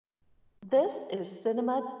This is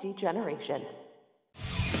Cinema Degeneration.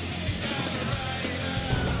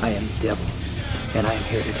 I am the devil, and I am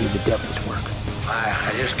here to do the devil's work.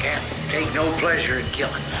 I just can't take no pleasure in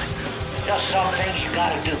killing. Just some things you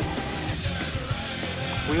gotta do.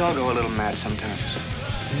 We all go a little mad sometimes.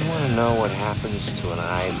 You want to know what happens to an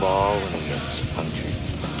eyeball when it gets punctured?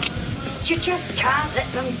 You just can't let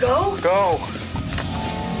them go. Go!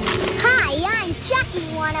 Hi, I'm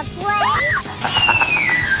Chucky. Wanna play?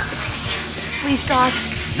 Please, God.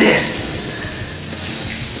 This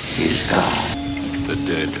is God. The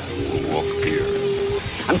dead will walk here.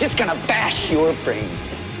 I'm just gonna bash your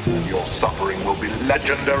brains. Your suffering will be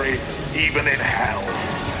legendary, even in hell.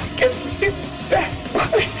 Get back my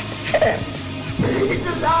head. It's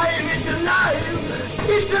alive! It's alive!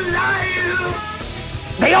 It's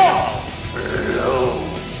alive! They all flow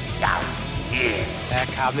down here. They're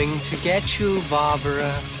coming to get you,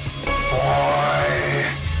 Barbara. Boy,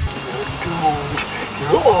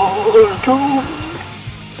 you're all doomed.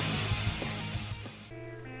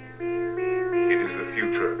 It is the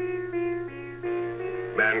future.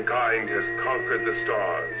 Mankind has conquered the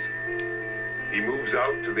stars. He moves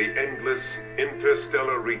out to the endless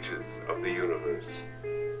interstellar reaches of the universe.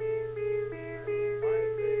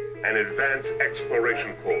 An advanced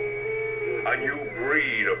exploration corps, a new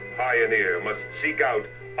breed of pioneer, must seek out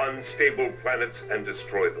unstable planets and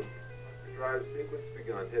destroy them. Drive sequence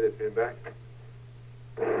begun. Hit it, pin back.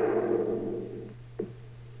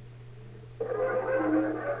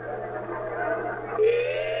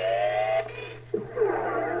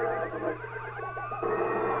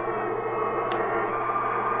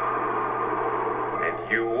 And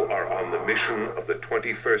you are on the mission of the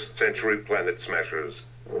 21st Century Planet Smashers.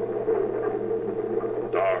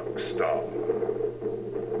 Dark Star.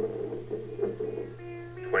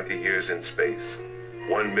 20 years in space,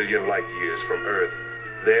 1 million light years from Earth.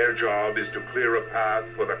 Their job is to clear a path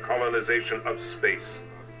for the colonization of space.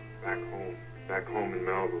 Back home in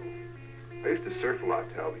Malibu. I used to surf a lot,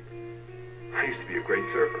 Talby. I used to be a great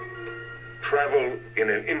surfer. Travel in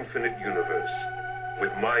an infinite universe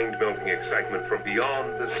with mind-melting excitement from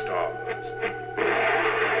beyond the stars.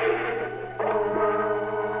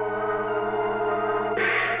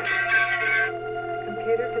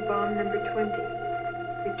 Computer to bomb number 20.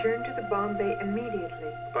 Return to the bomb bay immediately.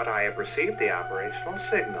 But I have received the operational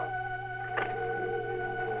signal.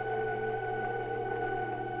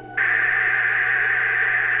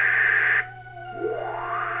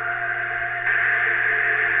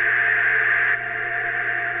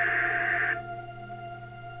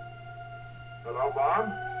 Hello,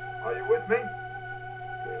 Bob? Are you with me?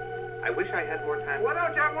 I wish I had more time. Why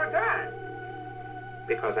don't you have more time?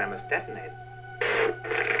 Because I must detonate.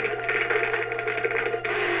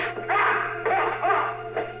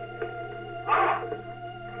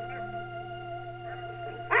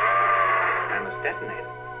 I must detonate.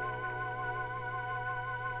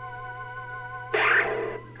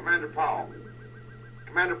 Commander Powell.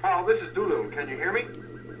 Commander Powell, this is Doolittle. Can you hear me?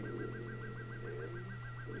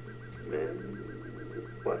 Man,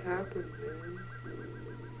 what happened, man?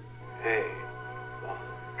 Hey.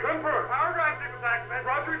 Confirm. Power drive signal back, man.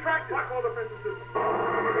 Roger, retracted. Lock all defensive systems.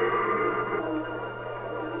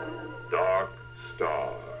 Dark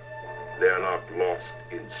Star. They are not lost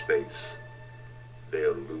in space. They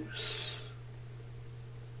are loose.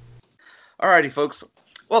 Alrighty, folks.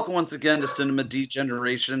 Welcome once again to Cinema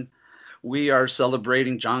Degeneration. We are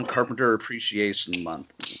celebrating John Carpenter Appreciation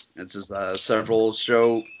Month. This is a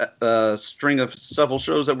string of several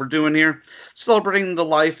shows that we're doing here, celebrating the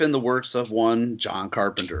life and the works of one John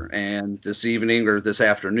Carpenter. And this evening, or this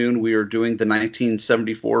afternoon, we are doing the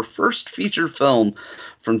 1974 first feature film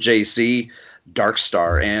from JC, Dark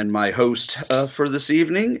Star. And my host for this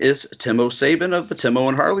evening is Timo Sabin of the Timo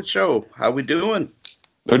and Harley Show. How we doing?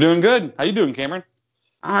 They're doing good. How you doing, Cameron?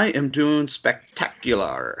 I am doing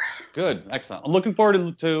spectacular. Good. Excellent. I'm looking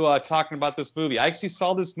forward to talking about this movie. I actually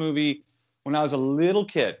saw this movie when I was a little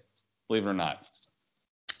kid, believe it or not.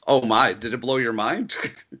 Oh, my. Did it blow your mind?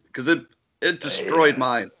 Because it destroyed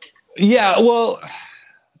mine. Yeah, well,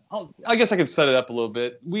 I guess I could set it up a little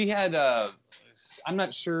bit. We had, I'm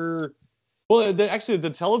not sure. Well,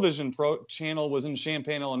 the television channel was in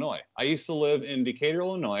Champaign, Illinois. I used to live in Decatur,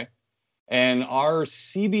 Illinois. And our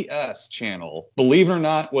CBS channel, believe it or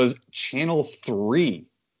not, was Channel 3,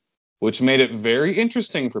 which made it very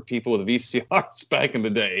interesting for people with VCRs back in the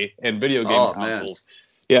day and video game consoles.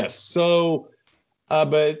 Man. Yes. So,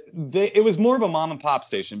 but it was more of a mom and pop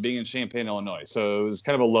station being in Champaign, Illinois. So it was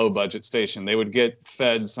kind of a low budget station. They would get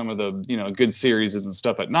fed some of the, good series and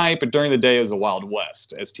stuff at night, but during the day it was a Wild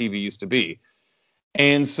West, as TV used to be.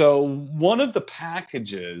 And so one of the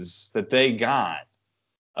packages that they got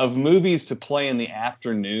of movies to play in the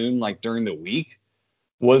afternoon, like during the week,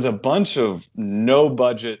 was a bunch of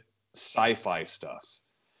no-budget sci-fi stuff.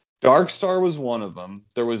 Dark Star was one of them.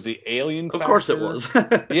 There was the Alien Factor. Of course it was.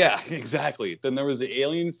 Yeah, exactly. Then there was the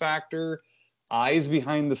Alien Factor, Eyes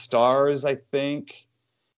Behind the Stars, I think.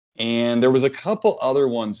 And there was a couple other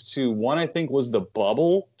ones too. One I think was The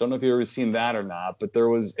Bubble. Don't know if you've ever seen that or not, but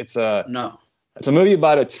it's a movie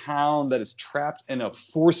about a town that is trapped in a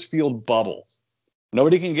force field bubble.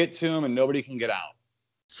 Nobody can get to them and nobody can get out.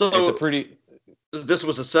 So it's a pretty. This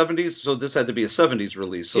was a 70s, so this had to be a 70s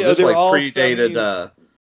release. So yeah, this like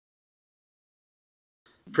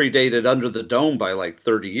predated Under the Dome by like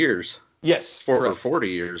 30 years. Yes, or 40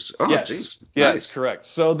 years. Oh, yes, geez. Yes, nice. Correct.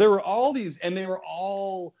 So there were all these, and they were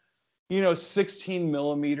all, 16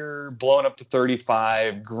 millimeter, blown up to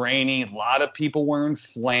 35, grainy. A lot of people wearing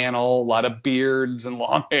flannel, a lot of beards and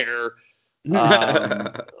long hair.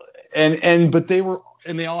 But they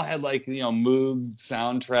all had like Moog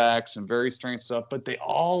soundtracks and very strange stuff, but they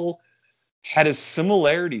all had a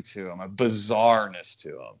similarity to them, a bizarreness to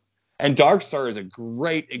them. And Dark Star is a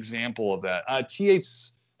great example of that.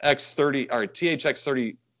 THX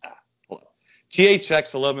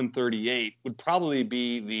 1138 would probably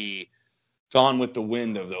be the Gone with the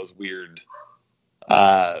Wind of those weird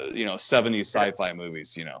 70s sci-fi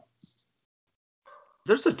movies,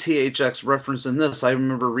 There's a THX reference in this. I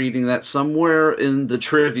remember reading that somewhere in the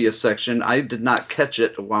trivia section. I did not catch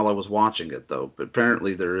it while I was watching it, though. But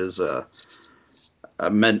apparently there is a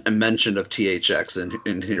mention of THX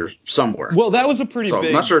in here somewhere. Well, that was a pretty big...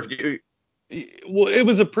 I'm not sure if you... Well, it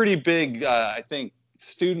was a pretty big, I think,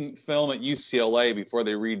 student film at UCLA before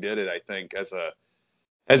they redid it, I think, as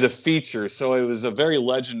a feature. So it was a very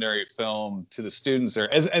legendary film to the students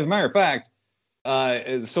there. As a matter of fact,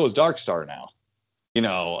 so is Dark Star now.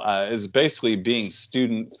 Is basically being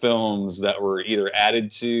student films that were either added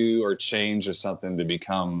to or changed or something to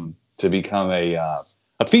become a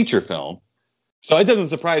feature film. So it doesn't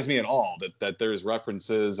surprise me at all that there's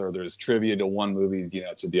references or there's trivia to one movie,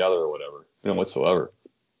 to the other or whatever, whatsoever.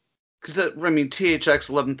 Because THX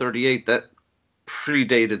 1138 that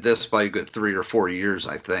predated this by a good 3 or 4 years,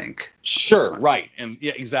 I think. Sure, right, and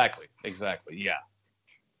yeah, exactly, yeah.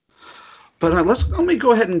 But let me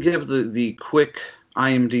go ahead and give the quick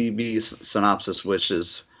IMDb synopsis, which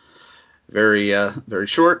is very very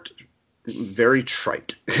short, very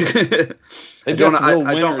trite. They've got some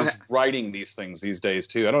real winners writing these things these days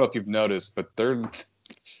too. I don't know if you've noticed, but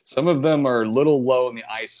some of them are a little low on the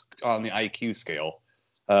IQ scale.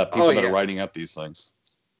 People that are writing up these things.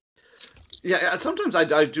 Yeah, sometimes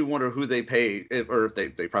I do wonder who they pay, or if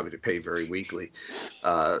they probably pay very weekly,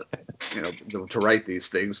 to write these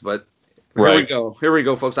things. But here we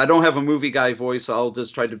go, folks. I don't have a movie guy voice, so I'll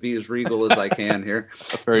just try to be as regal as I can here.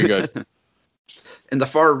 Very good. In the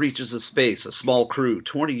far reaches of space, a small crew,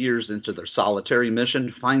 20 years into their solitary mission,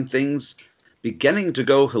 find things beginning to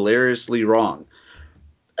go hilariously wrong.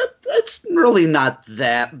 It's really not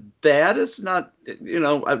that bad. It's not,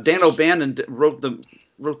 Dan O'Bannon wrote the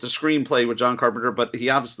screenplay with John Carpenter, but he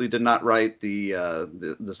obviously did not write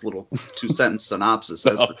this little 2-sentence synopsis.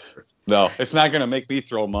 No, it's not going to make me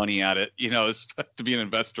throw money at it. It's to be an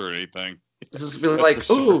investor or anything. This is like,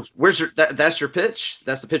 ooh, where's that's your pitch?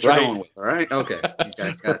 That's the pitch you're going with, all right? Okay.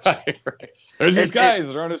 Okay, gotcha. Right. There's these guys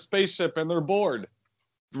that are on a spaceship and they're bored.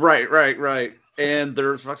 Right. And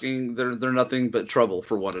they're nothing but trouble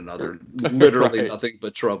for one another. Literally nothing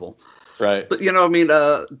but trouble. Right. But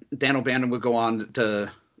Dan O'Bannon would go on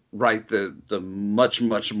to write the much,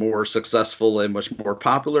 much more successful and much more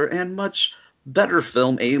popular and much better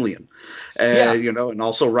film Alien. And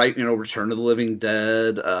also write, Return of the Living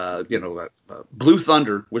Dead, Blue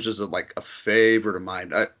Thunder, which is a favorite of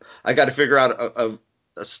mine. I got to figure out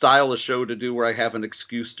a style of show to do where I have an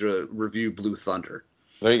excuse to review Blue Thunder.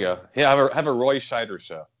 There you go. Yeah, have a Roy Scheider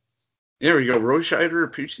show. There we go. Roy Scheider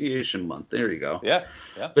Appreciation Month. There you go. Yeah.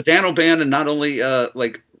 But Dan O'Bannon, not only I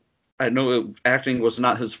know acting was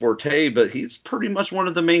not his forte, but he's pretty much one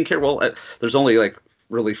of the main characters. Well, there's only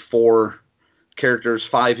really 4 characters,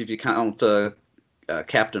 5 if you count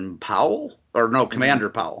Captain Powell, or no, Commander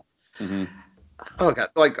Powell. Mm-hmm. Oh god,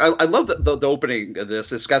 I love the opening of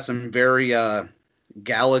this. It's got some very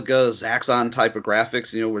Galaga Zaxxon type of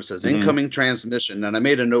graphics, where it says incoming transmission, and I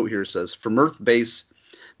made a note here. It says from Earth base,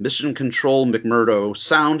 Mission Control McMurdo,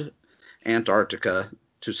 sound Antarctica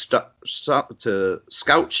to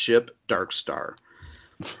scout ship Dark Star.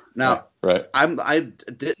 Now, I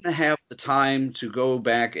didn't have the time to go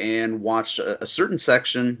back and watch a certain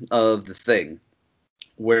section of The Thing,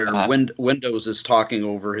 where Windows is talking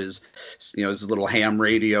over his, his little ham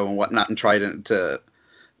radio and whatnot, and try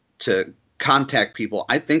to contact people.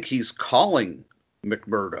 I think he's calling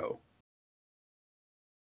McMurdo.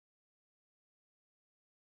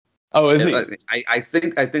 Oh, is he? I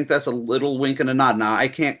think that's a little wink and a nod. Now I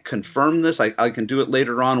can't confirm this. I can do it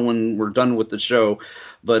later on when we're done with the show,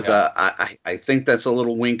 but I think that's a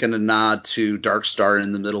little wink and a nod to Dark Star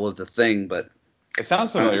in the middle of the thing. But it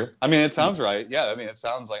sounds familiar. I mean, it sounds right. Yeah, I mean, it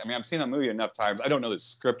sounds like. I mean, I've seen that movie enough times. I don't know the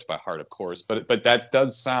script by heart, of course, but that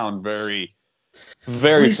does sound very,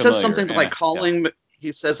 very. He familiar. Says something like calling. Yeah.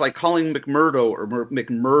 He says like calling McMurdo or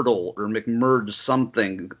McMurdo or McMurd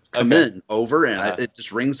something. Come in over, and it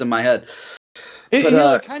just rings in my head.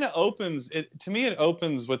 It kind of opens. To me, it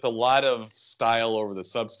opens with a lot of style over the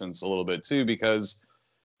substance a little bit too, because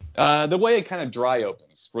the way it kind of dry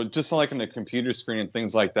opens, just like on the computer screen and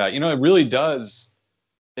things like that. It really does.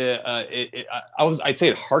 I'd say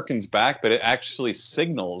it harkens back, but it actually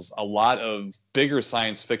signals a lot of bigger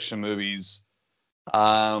science fiction movies.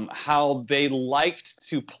 How they liked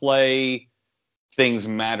to play things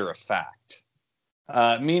matter of fact,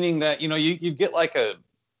 meaning that you get like a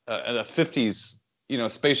 50s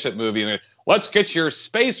spaceship movie, and let's get your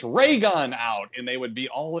space ray gun out, and they would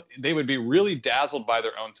be really dazzled by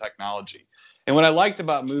their own technology. And what I liked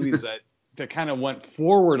about movies that kind of went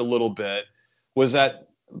forward a little bit was that,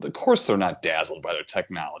 of course, they're not dazzled by their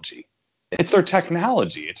technology. It's their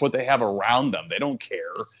technology. It's what they have around them. They don't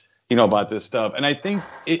care. About this stuff. And I think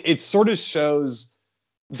it sort of shows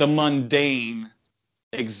the mundane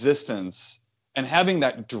existence, and having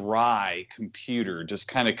that dry computer just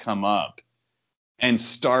kind of come up and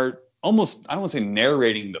start almost, I don't want to say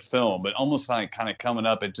narrating the film, but almost like kind of coming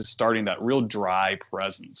up and just starting that real dry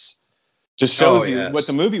presence. Just shows you what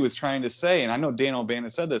the movie was trying to say. And I know Dan O'Bannon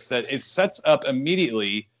said this, that it sets up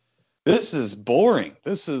immediately, this is boring.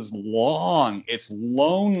 This is long. It's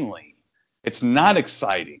lonely. It's not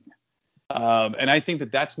exciting. And I think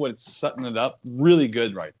that's what it's setting it up really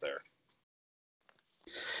good right there.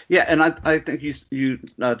 Yeah, and I think you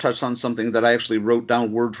touched on something that I actually wrote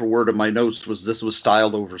down word for word in my notes. This was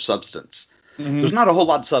styled over substance. Mm-hmm. There's not a whole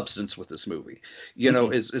lot of substance with this movie.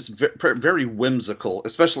 It's very whimsical,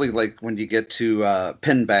 especially like when you get to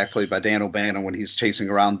Pinback, played by Dan O'Bannon, when he's chasing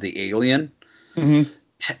around the alien. Mm-hmm.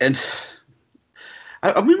 And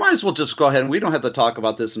we might as well just go ahead, and we don't have to talk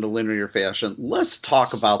about this in a linear fashion. Let's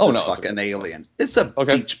talk about this fucking alien. It's a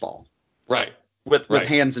beach ball. Right. With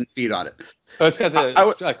hands and feet on it. Oh, it's got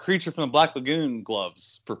the creature from the Black Lagoon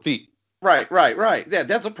gloves for feet. Right. Yeah,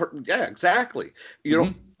 that's exactly.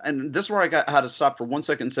 And this is where I had to stop for 1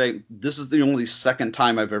 second and say, this is the only second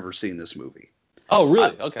time I've ever seen this movie. Oh,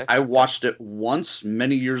 really? Okay. I watched it once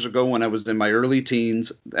many years ago when I was in my early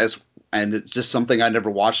teens, and it's just something I never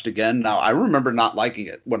watched again. Now, I remember not liking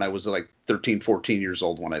it when I was like 13, 14 years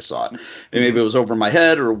old when I saw it. And maybe it was over my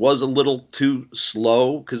head, or it was a little too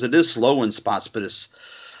slow, because it is slow in spots, but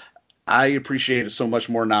I appreciate it so much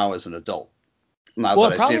more now as an adult.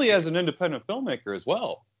 Well, probably as an independent filmmaker as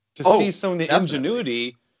well, to see some of the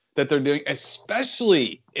ingenuity that they're doing,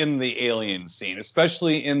 especially in the alien scene,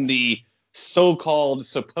 especially in the so-called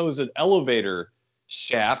supposed elevator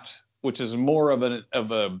shaft, which is more of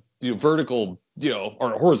a vertical,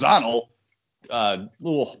 or horizontal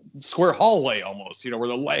little square hallway almost, where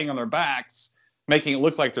they're laying on their backs, making it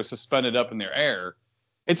look like they're suspended up in their air.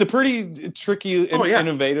 It's a pretty tricky and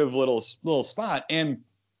innovative little spot. And,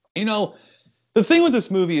 the thing with this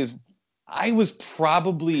movie is I was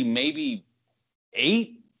probably maybe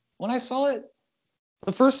 8 when I saw it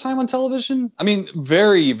the first time on television. I mean,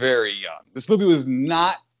 very, very young. This movie was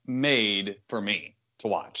not made for me to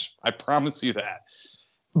watch. I promise you that.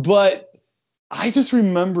 But I just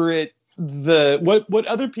remember it, what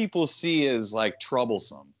other people see as like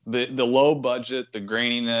troublesome. The low budget, the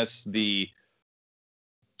graininess, the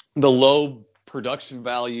low production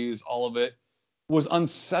values, all of it was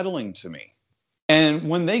unsettling to me. And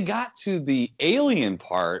when they got to the alien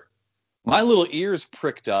part, my little ears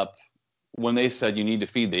pricked up when they said, you need to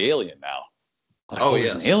feed the alien now. Like,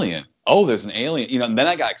 there's an alien. Oh, there's an alien. And then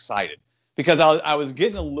I got excited because I was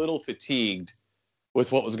getting a little fatigued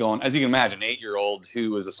with what was going on. As you can imagine, 8-year-old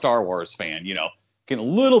who was a Star Wars fan, getting a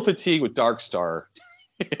little fatigued with Dark Star,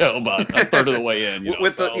 about a third of the way in.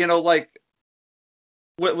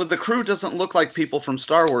 With the crew doesn't look like people from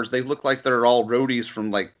Star Wars. They look like they're all roadies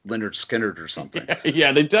from like Leonard Skinner or something.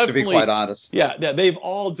 Yeah, they definitely. To be quite honest. Yeah, they've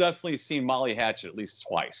all definitely seen Molly Hatchet at least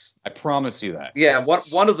twice. I promise you that. Yeah,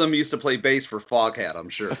 one of them used to play bass for Foghat, I'm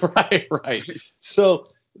sure. Right. So,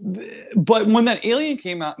 but when that alien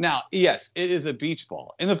came out, now, yes, it is a beach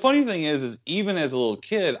ball. And the funny thing is even as a little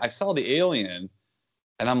kid, I saw the alien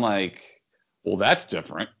And I'm like, well, that's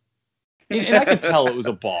different. And I could tell it was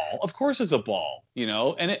a ball. Of course it's a ball, you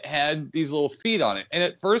know, and it had these little feet on it. And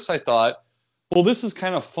at first I thought, well, this is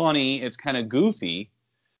kind of funny. It's kind of goofy.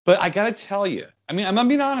 But I got to tell you, I mean, I'm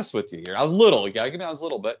being honest with you here. I was little. You got to give me, I was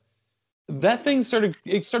little. But that thing started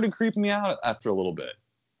creeping me out after a little bit.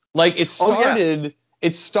 Like it started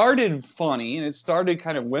funny and it started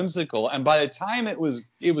kind of whimsical. And by the time it was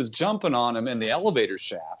jumping on him in the elevator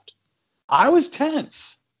shaft, I was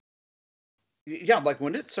tense. Yeah, like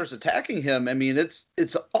when it starts attacking him, I mean,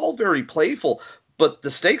 it's all very playful, but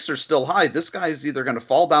the stakes are still high. This guy's either going to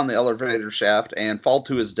fall down the elevator shaft and fall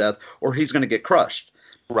to his death, or he's going to get crushed.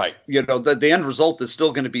 Right. You know, the end result is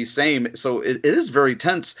still going to be same. So it is very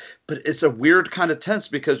tense, but it's a weird kind of tense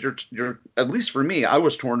because you're at least for me, I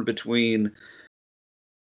was torn between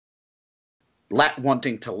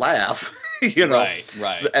wanting to laugh, you know,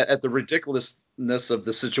 right. At the ridiculousness of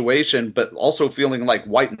the situation, but also feeling like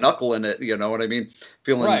white knuckle in it, you know what I mean?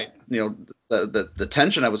 Feeling, you know, the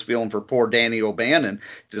tension I was feeling for poor Danny O'Bannon,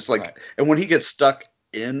 just like, and when he gets stuck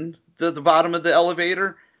in the bottom of the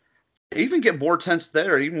elevator, I even get more tense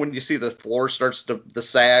there. Even when you see the floor starts to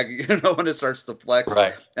sag, you know, when it starts to flex,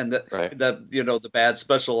 and that you know the bad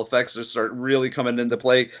special effects just start really coming into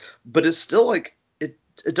play, but it's still like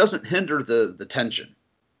it doesn't hinder the tension.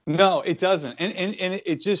 No, it doesn't. And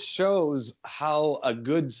it just shows how a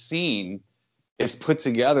good scene is put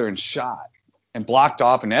together and shot and blocked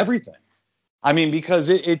off and everything. I mean, because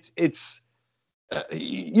it's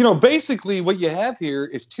you know, basically what you have here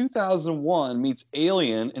is 2001 meets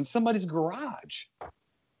Alien in somebody's garage.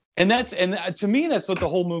 And to me, that's what the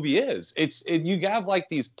whole movie is. You have like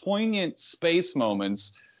these poignant space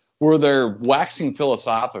moments where they're waxing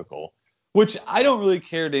philosophical, which I don't really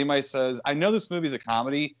care if anybody says. I know this movie's a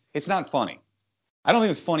comedy. It's not funny. I don't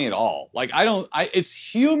think it's funny at all. Like it's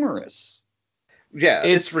humorous. Yeah,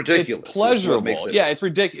 it's ridiculous. It's pleasurable. Yeah, it's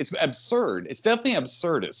ridiculous. It's absurd. It's definitely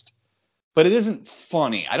absurdist, but it isn't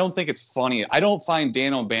funny. I don't think it's funny. I don't find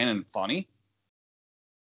Dan O'Bannon funny.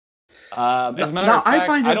 As a matter of fact, I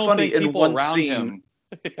find him don't funny think people in one around scene. him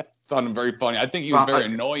found him very funny. I think he was very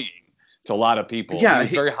annoying to a lot of people. Yeah, he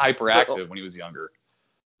was very hyperactive when he was younger.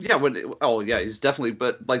 Yeah, he's definitely,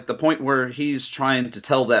 but like the point where he's trying to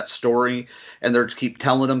tell that story and they keep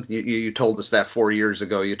telling him, you told us that 4 years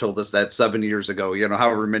ago, you told us that 7 years ago, you know,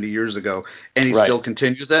 however many years ago, and he still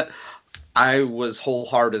continues that. I was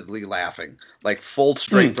wholeheartedly laughing, like full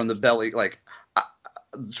straight from the belly. Like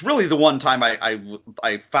it's really the one time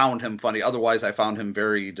I found him funny. Otherwise, I found him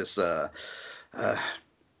very annoying.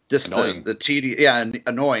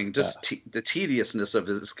 Annoying. Just the tediousness of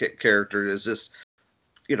his character is just.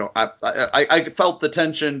 You know, I felt the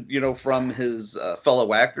tension, you know, from his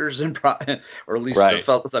fellow actors or at least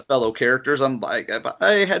the fellow characters. I'm like,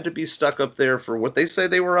 I had to be stuck up there for what they say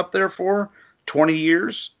they were up there for 20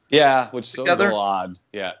 years. Yeah, which is a little odd.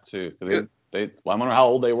 Yeah, too, because I wonder how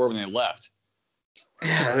old they were when they left.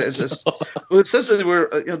 Yeah, it says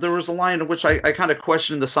that there was a line in which I kind of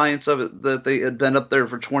questioned the science of it, that they had been up there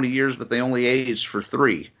for 20 years, but they only aged for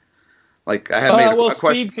 3. Like I had made a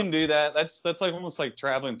question. Speed can do that. That's like almost like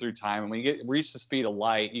traveling through time. And when you reach the speed of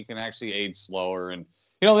light, you can actually age slower. And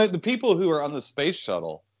you know, the people who are on the space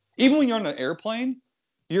shuttle, even when you're on an airplane,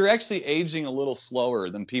 you're actually aging a little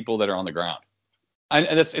slower than people that are on the ground. And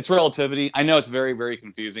it's relativity. I know it's very, very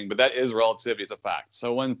confusing, but that is relativity. It's a fact.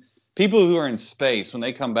 So when people who are in space, when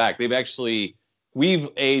they come back, we've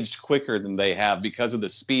aged quicker than they have because of the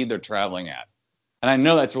speed they're traveling at. And I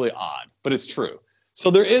know that's really odd, but it's true. So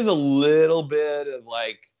there is a little bit of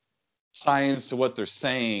like science to what they're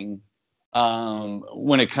saying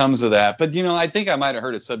when it comes to that. But, you know, I think I might have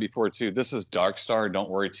heard it said before, too. This is Dark Star. Don't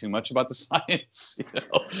worry too much about the science. You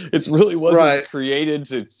know, it really wasn't created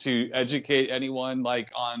to educate anyone like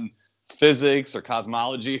on physics or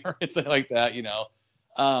cosmology or anything like that, you know.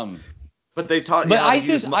 But they taught you how to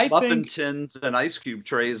use muffin tins and ice cube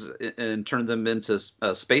trays and turn them into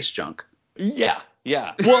space junk. Yeah.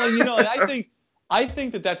 Well, you know, and I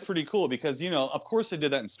think that that's pretty cool because, you know, of course they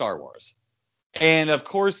did that in Star Wars. And of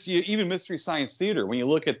course, even Mystery Science Theater, when you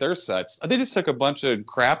look at their sets, they just took a bunch of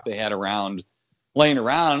crap they had laying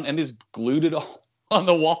around and just glued it all on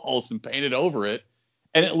the walls and painted over it.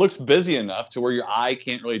 And it looks busy enough to where your eye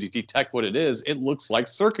can't really detect what it is. It looks like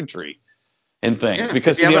circuitry and things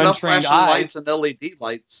because to the untrained eye, lights and LED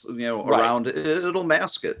lights, you know, around it, it'll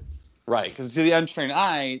mask it. Right, because to the untrained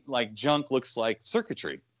eye, like junk looks like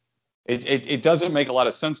circuitry. It doesn't make a lot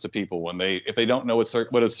of sense to people if they don't know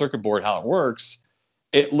what a circuit board, how it works.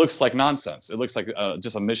 It looks like nonsense. It looks like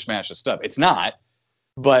just a mishmash of stuff. It's not,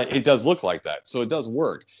 but it does look like that. So it does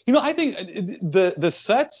work. You know, I think the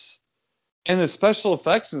sets And the special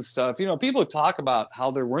effects and stuff, people talk about how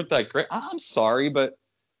they weren't that great. I'm sorry, but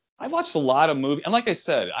I watched a lot of movies. And like I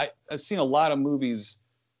said, I've seen a lot of movies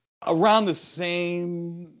around the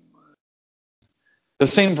same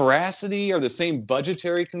veracity or the same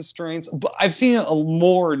budgetary constraints. But I've seen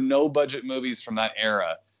more no-budget movies from that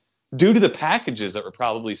era due to the packages that were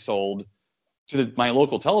probably sold to my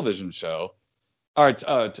local television show or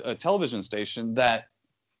a television station, that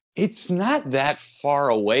it's not that far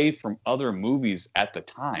away from other movies at the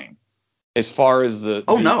time as far as the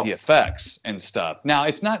effects and stuff. Now,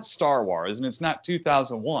 it's not Star Wars and it's not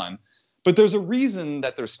 2001, but there's a reason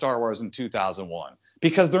that there's Star Wars in 2001,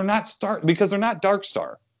 because they're not Dark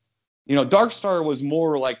Star. Dark Star was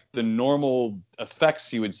more like the normal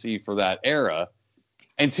effects you would see for that era.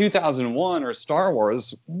 And 2001 or Star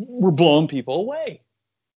Wars were blowing people away.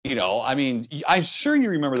 I'm sure you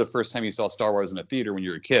remember the first time you saw Star Wars in a theater when you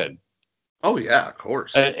were a kid. Oh yeah, of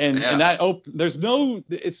course. And there's no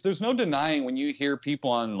denying when you hear people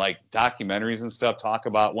on like documentaries and stuff talk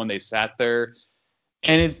about when they sat there,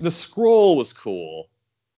 and the scroll was cool,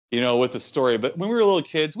 with the story. But when we were little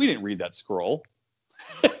kids, we didn't read that scroll.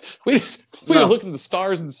 we were looking at the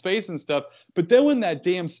stars and space and stuff. But then when that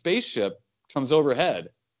damn spaceship comes overhead,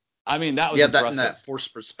 that was impressive. That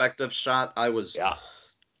forced perspective shot, I was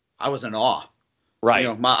in awe.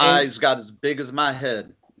 Right. My eyes got as big as my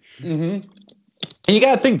head. Mm-hmm. And you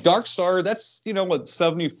got to think Dark Star, that's,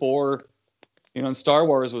 74, and Star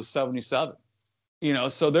Wars was 77.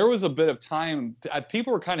 So there was a bit of time.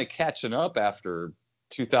 People were kind of catching up after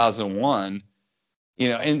 2001,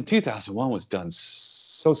 and 2001 was done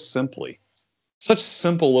so simply. Such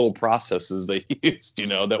simple little processes they used,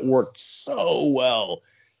 that worked so well,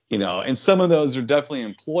 and some of those are definitely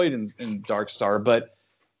employed in Dark Star, but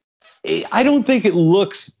I don't think it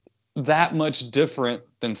looks that much different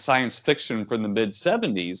than science fiction from the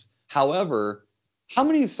mid-70s. However, how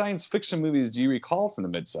many science fiction movies do you recall from the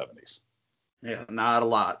mid-70s? Yeah, not a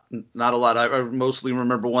lot. I mostly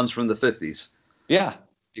remember ones from the 50s. Yeah.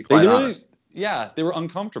 They were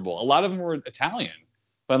uncomfortable. A lot of them were Italian,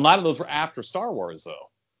 but a lot of those were after Star Wars, though.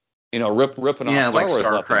 Ripping off Star Wars.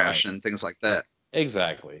 Star Crash and things like that.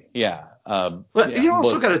 Exactly. Yeah. But you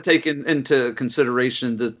also got to take into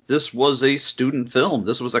consideration that this was a student film.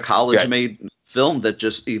 This was a college-made film that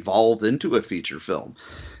just evolved into a feature film.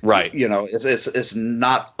 Right. It's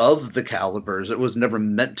not of the calibers. It was never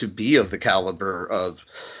meant to be of the caliber of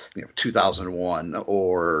 2001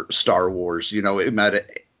 or Star Wars. It might have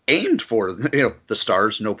aimed for the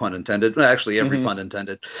stars, no pun intended. Actually, every pun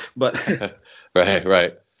intended. But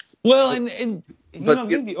right. Well, and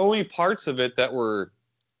the only parts of it the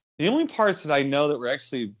only parts that I know that were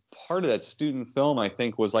actually part of that student film, I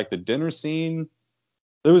think, was like the dinner scene.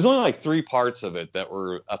 There was only like 3 parts of it that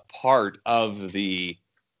were a part of the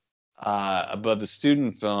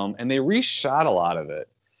student film, and they reshot a lot of it.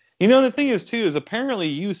 The thing is too is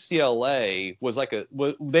apparently UCLA was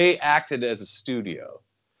they acted as a studio.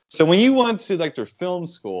 So when you went to like their film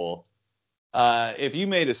school, if you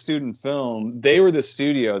made a student film, they were the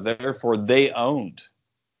studio, therefore they owned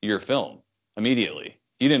your film immediately.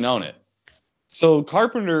 You didn't own it. So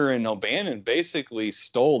Carpenter and O'Bannon basically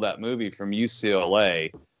stole that movie from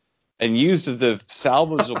UCLA and used the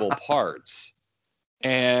salvageable parts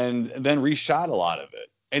and then reshot a lot of it.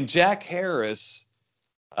 And Jack Harris,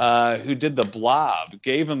 who did The Blob,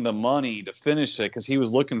 gave him the money to finish it because he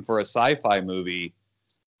was looking for a sci-fi movie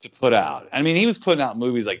to put out. He was putting out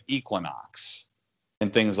movies like Equinox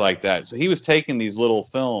and things like that. So he was taking these little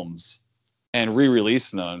films and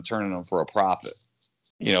re-releasing them and turning them for a profit.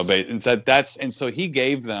 And so he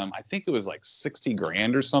gave them, I think it was like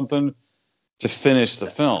 $60,000 or something to finish the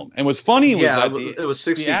film. And what's funny was that it was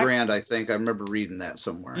 $60,000. I think I remember reading that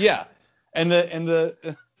somewhere. Yeah, and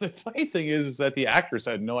the funny thing is that the actors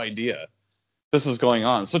had no idea this was going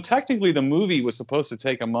on. So technically, the movie was supposed to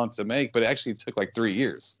take a month to make, but it actually took like 3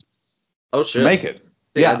 years. Oh shit! To make it.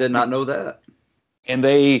 Yeah, I did not know that. And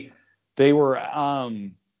they were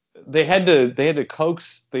they had to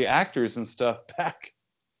coax the actors and stuff back.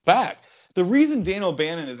 The reason Dan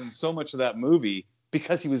O'Bannon is in so much of that movie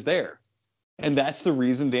because he was there, and that's the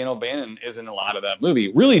reason Dan O'Bannon is in a lot of that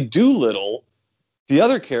movie. Really, Doolittle, the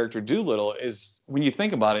other character Doolittle, is, when you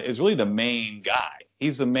think about it, is really the main guy.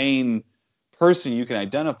 He's the main person you can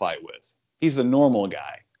identify with. He's the normal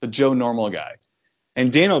guy, the Joe Normal guy,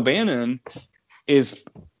 and Dan O'Bannon is,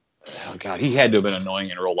 oh god, he had to have been annoying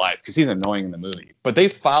in real life because he's annoying in the movie. But they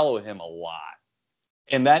follow him a lot.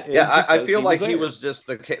 And that is I feel like he was just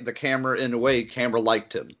the camera, in a way. Camera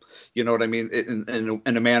liked him, you know what I mean? In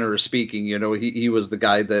a manner of speaking, he was the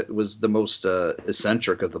guy that was the most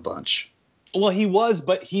eccentric of the bunch. Well, he was,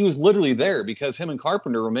 but he was literally there because him and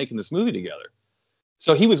Carpenter were making this movie together.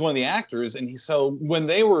 So he was one of the actors, and so when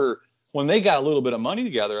they got a little bit of money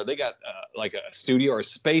together, they got like a studio or a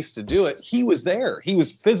space to do it. He was there. He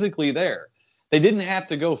was physically there. They didn't have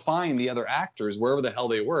to go find the other actors wherever the hell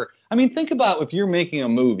they were. I mean, think about if you're making a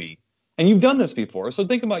movie, and you've done this before. So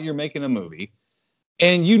think about you're making a movie,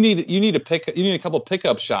 and you need a couple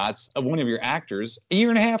pickup shots of one of your actors a year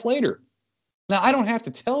and a half later. Now, I don't have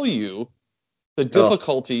to tell you the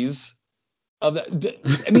difficulties of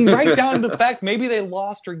that. I mean, right down to the fact maybe they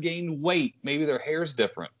lost or gained weight. Maybe their hair's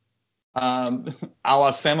different. A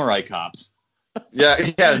la Samurai Cop. Yeah,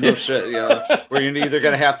 no shit. Yeah, where you're either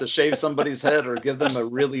gonna have to shave somebody's head or give them a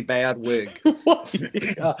really bad wig.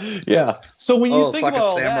 Yeah. So when you think about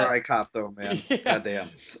all Samurai that, Cop, though, man, goddamn.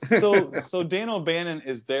 so Dan O'Bannon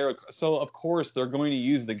is there. So of course they're going to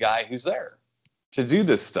use the guy who's there to do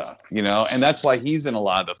this stuff, and that's why he's in a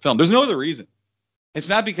lot of the film. There's no other reason. It's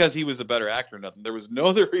not because he was a better actor or nothing. There was no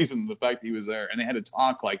other reason than the fact that he was there, and they had to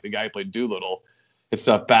talk like the guy who played Doolittle and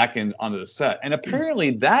stuff back onto the set. And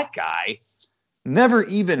apparently that guy never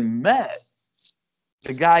even met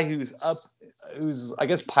the guy who's I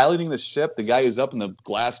guess piloting the ship, the guy who's up in the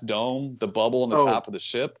glass dome, the bubble on the top of the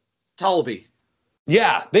ship. Talby.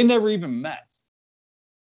 Yeah, they never even met.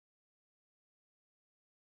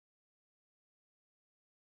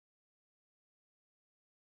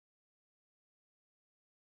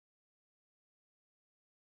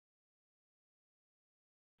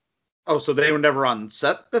 Oh, so they were never on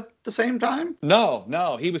set at the same time?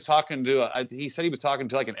 No. He was talking to. He said he was talking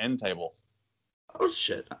to like an end table. Oh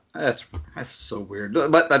shit, that's so weird.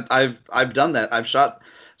 But I've done that. I've shot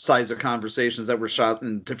sides of conversations that were shot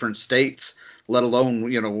in different states, let alone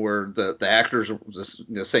where the actors,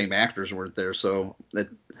 the same actors weren't there. So it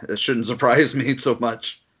shouldn't surprise me so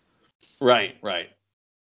much. Right.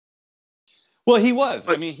 Well, he was.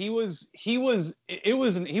 I mean, he was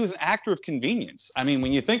an actor of convenience. I mean,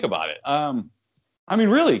 when you think about it, I mean,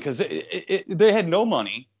 really, because they had no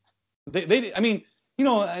money. I mean,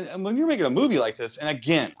 when you're making a movie like this, and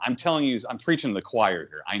again, I'm telling you, I'm preaching to the choir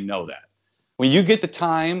here. I know that when you get the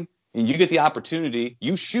time and you get the opportunity,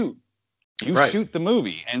 you shoot the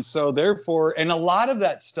movie, and so therefore, and a lot of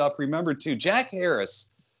that stuff. Remember too, Jack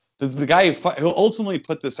Harris, the guy who ultimately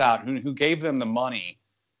put this out, who gave them the money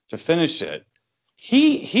to finish it.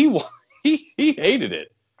 He hated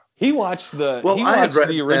it. He watched the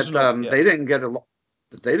the original. That, they didn't get along.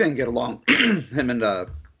 They didn't get along. Him and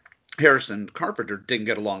Harrison Carpenter didn't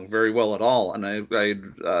get along very well at all. And I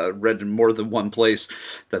read in more than one place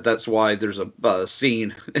that's why there's a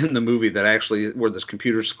scene in the movie that actually where this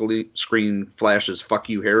computer screen flashes "fuck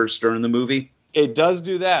you, Harris" during the movie. It does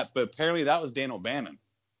do that, but apparently that was Dan O'Bannon.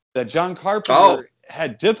 That John Carpenter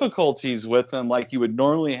had difficulties with them like you would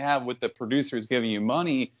normally have with the producers giving you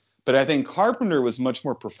money. But I think Carpenter was much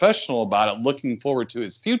more professional about it, looking forward to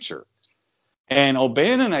his future. And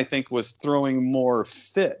O'Bannon, I think, was throwing more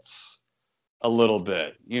fits a little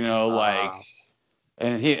bit, and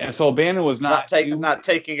so O'Bannon was not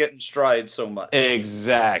taking it in stride so much.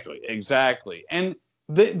 Exactly. And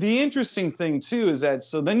the interesting thing too is that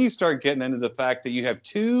so then you start getting into the fact that you have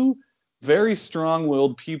two very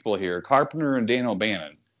strong-willed people here, Carpenter and Dan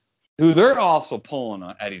O'Bannon, who they're also pulling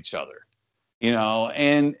at each other,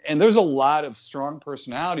 and there's a lot of strong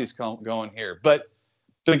personalities going here. But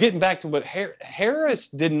getting back to what Harris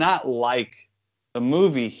did not like the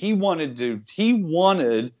movie, he wanted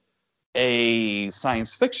a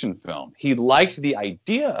science fiction film. He liked the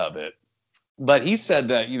idea of it, but he said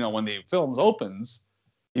that, when the film opens,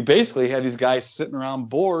 you basically have these guys sitting around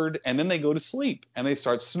bored, and then they go to sleep and they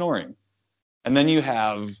start snoring. And then you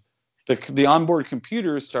have the onboard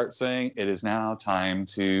computers start saying, it is now time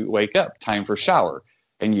to wake up, time for shower.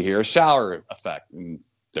 And you hear a shower effect, and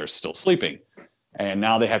they're still sleeping. And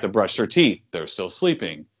now they have to brush their teeth. They're still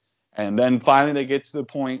sleeping. And then finally they get to the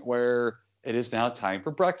point where it is now time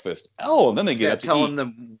for breakfast. Oh, and then they get up to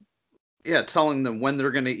telling them when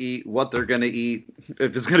they're going to eat, what they're going to eat,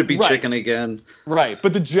 if it's going to be chicken again. Right.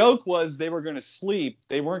 But the joke was they were going to sleep.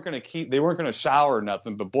 They weren't going to shower or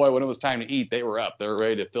nothing. But boy, when it was time to eat, they were up. They were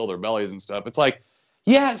ready to fill their bellies and stuff. It's like,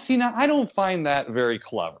 see, now I don't find that very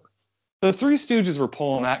clever. The Three Stooges were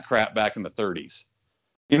pulling that crap back in the 30s.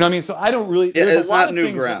 You know what I mean? So I don't really, there's a lot of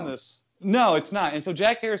things in this. No, it's not. And so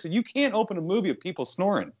Jack Harris said, you can't open a movie of people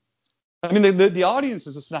snoring. I mean, the audience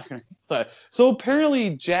is just not going to get that. So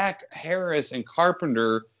apparently Jack Harris and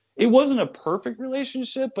Carpenter, it wasn't a perfect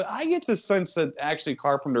relationship, but I get the sense that actually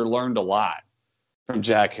Carpenter learned a lot from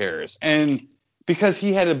Jack Harris. And because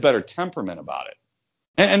he had a better temperament about it.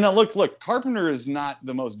 And now look, Carpenter is not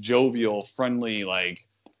the most jovial, friendly,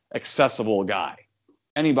 accessible guy.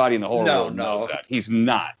 Anybody in the horror world knows No. that. He's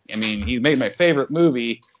not. I mean, he made my favorite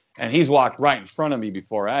movie, and he's walked right in front of me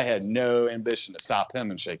before. I had no ambition to stop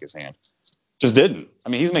him and shake his hand. Just didn't. I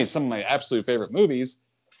mean, he's made some of my absolute favorite movies,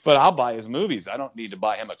 but I'll buy his movies. I don't need to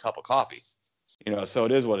buy him a cup of coffee. You know, so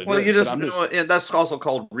it is what it is. Well, you But just, I'm know, and that's also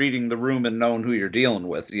called reading the room and knowing who you're dealing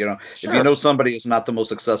with. You know, Sure. if you know somebody is not the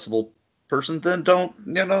most accessible person, then don't,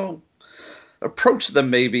 approach them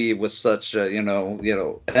maybe with such,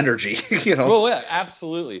 energy. Well, yeah,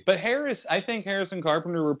 absolutely. But I think Harris and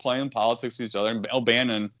Carpenter were playing politics with each other, and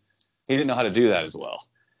O'Bannon, he didn't know how to do that as well,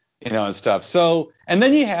 and stuff. So, and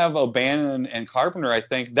then you have O'Bannon and Carpenter. I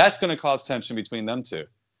think that's going to cause tension between them two,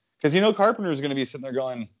 because Carpenter is going to be sitting there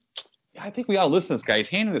going, I think we ought to listen to this guy. He's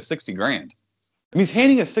handing us $60,000. I mean, he's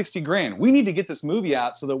handing us $60,000. We need to get this movie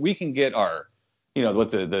out so that we can get our,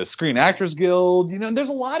 with the Screen Actors Guild. There's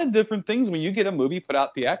a lot of different things when you get a movie put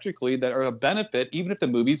out theatrically that are a benefit, even if the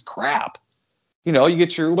movie's crap. You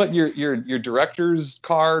get your director's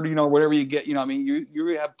card, whatever you get. You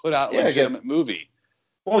have put out a legitimate movie.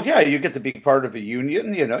 Well, yeah, you get to be part of a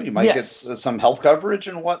union. You might get some health coverage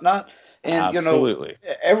and whatnot. And, absolutely.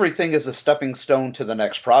 Everything is a stepping stone to the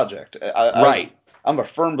next project. Right. I'm a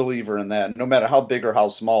firm believer in that. No matter how big or how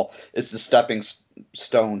small, it's the stepping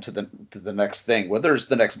stone to the next thing. Whether it's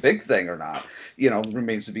the next big thing or not,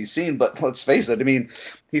 remains to be seen. But let's face it. I mean,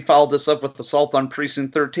 he followed this up with Assault on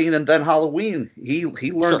Precinct 13 and then Halloween. He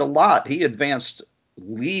learned a lot. He advanced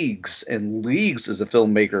leagues and leagues as a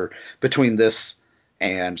filmmaker between this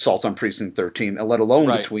and Assault on Precinct 13, let alone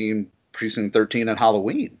between Precinct 13 and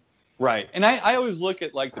Halloween. Right. And I always look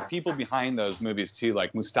at like the people behind those movies too,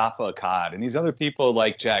 like Mustafa Akkad and these other people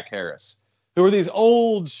like Jack Harris, who are these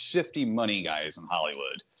old shifty money guys in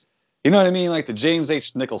Hollywood. You know what I mean? Like the James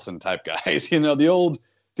H. Nicholson type guys, the old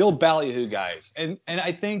ballyhoo guys. And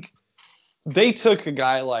I think they took a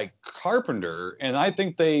guy like Carpenter, and I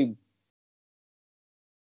think they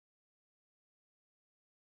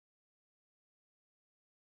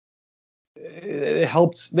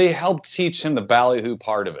helped teach him the ballyhoo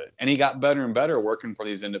part of it, and he got better and better working for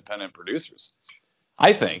these independent producers.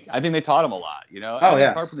 I think they taught him a lot.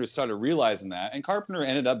 Carpenter started realizing that, and Carpenter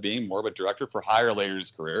ended up being more of a director for hire later in his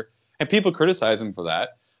career, and people criticize him for that.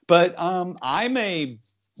 But I'm a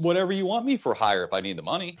whatever you want me for hire if I need the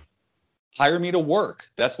money. Hire me to work.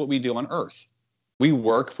 That's what we do on Earth. We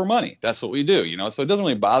work for money. That's what we do, So it doesn't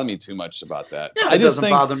really bother me too much about that. Yeah, it doesn't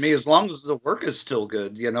bother me as long as the work is still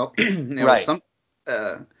good, Right.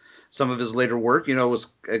 Some of his later work,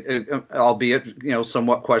 was, albeit,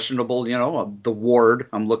 somewhat questionable. The Ward.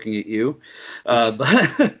 I'm looking at you,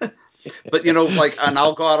 but and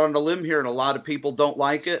I'll go out on a limb here, and a lot of people don't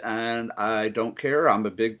like it, and I don't care. I'm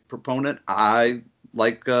a big proponent. I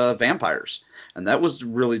like vampires, and that was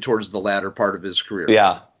really towards the latter part of his career.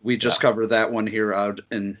 Yeah. We just covered that one here out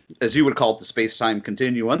in, as you would call it, the space-time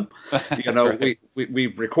continuum. Right. we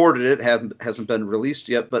recorded it, hasn't been released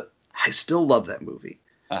yet, but I still love that movie.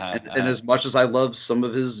 And as much as I love some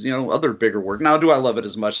of his, other bigger work. Now, do I love it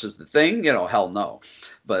as much as The Thing? Hell no.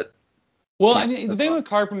 But I mean, the thing with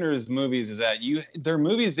Carpenter's movies is that they're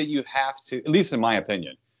movies that you have to, at least in my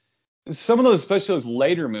opinion, some of those, especially those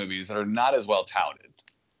later movies that are not as well touted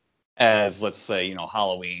as, let's say,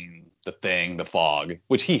 Halloween, The Thing, The Fog,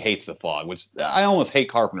 which he hates The Fog, which I almost hate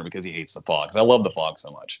Carpenter because he hates The Fog, because I love The Fog so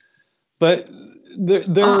much. But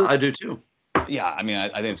I do too. Yeah, I mean, I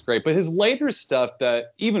think it's great. But his later stuff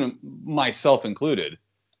that even myself included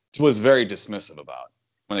was very dismissive about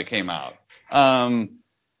when it came out.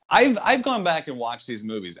 I've gone back and watched these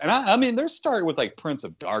movies, and I mean, they're starting with like Prince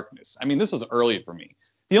of Darkness. I mean, this was early for me.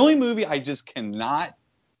 The only movie I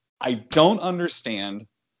don't understand.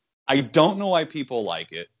 I don't know why people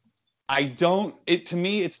like it. To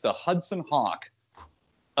me, it's the Hudson Hawk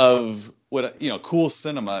of what, cool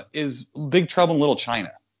cinema is Big Trouble in Little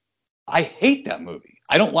China. I hate that movie.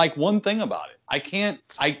 I don't like one thing about it. I can't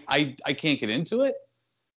get into it.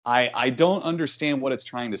 I don't understand what it's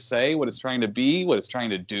trying to say, what it's trying to be, what it's trying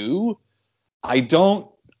to do. I don't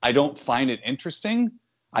find it interesting.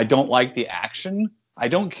 I don't like the action. I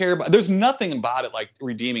don't care about, there's nothing about it like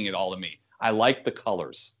redeeming it all to me. I like the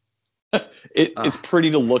colors. It's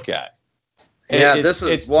pretty to look at. Yeah, this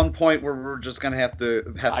is one point where we're just gonna have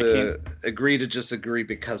to agree to disagree,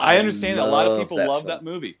 because I understand that a lot of people love that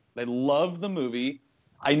movie. They love the movie.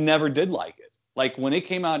 I never did like it. Like when it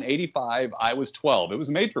came out in '85, I was 12. It was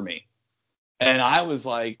made for me, and I was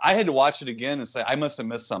like, I had to watch it again and say I must have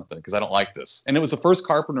missed something because I don't like this. And it was the first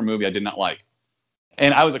Carpenter movie I did not like,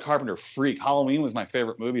 and I was a Carpenter freak. Halloween was my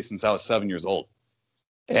favorite movie since I was 7 years old.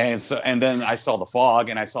 And then I saw The Fog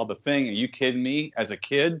and I saw The Thing. Are you kidding me? As a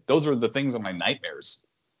kid, those were the things of my nightmares.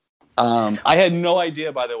 I had no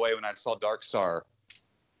idea, by the way, when I saw Dark Star,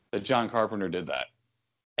 that John Carpenter did that.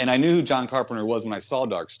 And I knew who John Carpenter was when I saw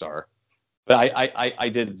Dark Star, but I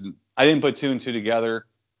didn't put two and two together.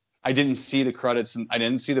 I didn't see the credits, and I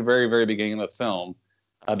didn't see the very, very beginning of the film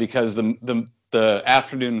because the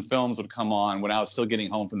afternoon films would come on when I was still getting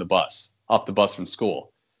home from off the bus from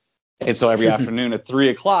school. And so every afternoon at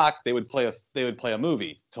 3:00, they would play a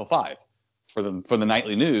movie till 5 for the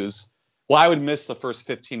nightly news. Well, I would miss the first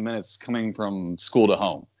 15 minutes coming from school to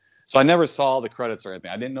home. So I never saw the credits or anything.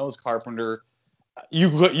 I didn't know it was Carpenter.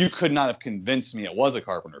 You could not have convinced me it was a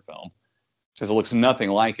Carpenter film because it looks nothing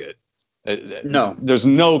like it. No. There's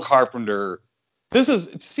no Carpenter.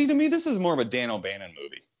 To me, this is more of a Dan O'Bannon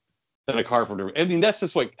movie than a Carpenter. I mean, that's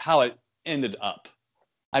just how it ended up.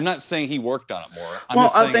 I'm not saying he worked on it more.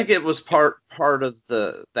 I think it was part of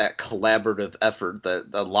that collaborative effort that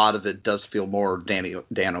a lot of it does feel more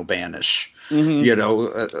Dan O'Bannish,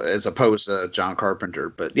 as opposed to John Carpenter.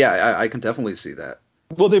 But yeah, I can definitely see that.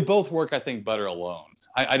 Well, they both work, I think, better alone.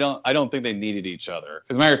 I don't think they needed each other.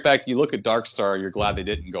 As a matter of fact, you look at Dark Star, you're glad they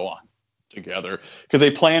didn't go on together because they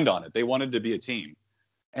planned on it. They wanted to be a team.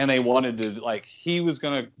 And they wanted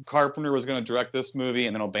to, Carpenter was going to direct this movie,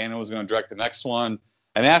 and then O'Bannon was going to direct the next one.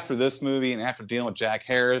 And after this movie, and after dealing with Jack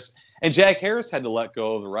Harris, and Jack Harris had to let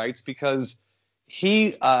go of the rights because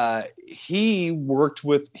he worked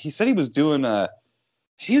with, he said he was going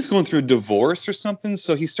through a divorce or something.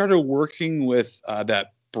 So he started working with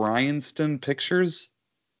that Bryanston Pictures.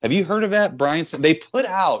 Have you heard of that? Bryanston? They put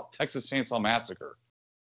out Texas Chainsaw Massacre.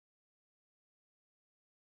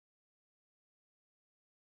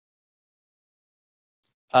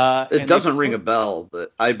 It doesn't ring a bell,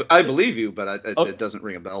 but I believe you, but it doesn't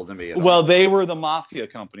ring a bell to me at all. Well, they were the Mafia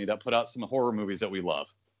company that put out some horror movies that we love.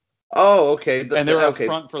 Oh, okay. And they were up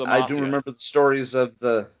front for the Mafia. I do remember the stories of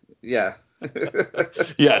yeah.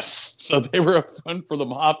 Yes, so they were up front for the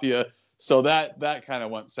Mafia, so that kind of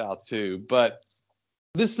went south too. But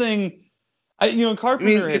this thing,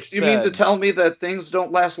 Carpenter has said... You mean to tell me that things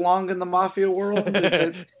don't last long in the Mafia world?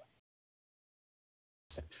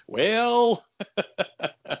 Well,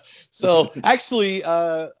 so actually,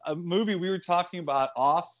 a movie we were talking about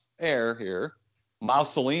off air here,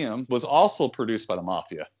 Mausoleum, was also produced by the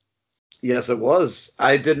Mafia. Yes, it was.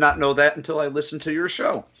 I did not know that until I listened to your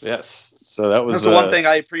show. Yes, so that's the one thing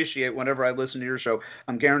I appreciate whenever I listen to your show.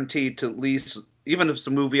 I'm guaranteed to at least, even if it's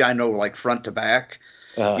a movie I know like front to back,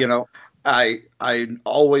 I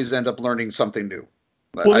always end up learning something new.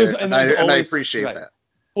 Well, I appreciate that.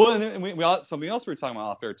 Well, and we something else we were talking about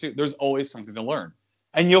off there too. There's always something to learn,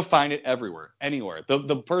 and you'll find it everywhere, anywhere.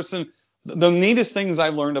 The neatest things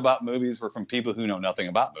I've learned about movies were from people who know nothing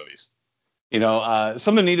about movies.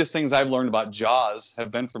 Some of the neatest things I've learned about Jaws have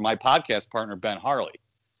been from my podcast partner Ben Harley.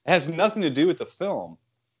 It has nothing to do with the film.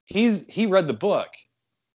 He read the book,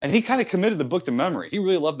 and he kind of committed the book to memory. He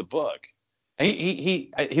really loved the book, and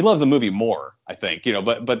he loves the movie more, I think.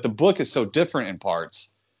 But the book is so different in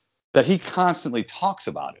parts that he constantly talks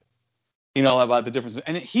about it, about the difference.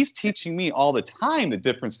 And he's teaching me all the time the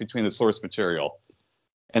difference between the source material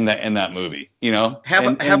and that movie,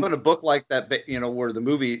 Having a book like that, where the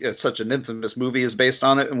movie, it's such an infamous movie is based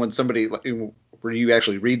on it. And when somebody, where you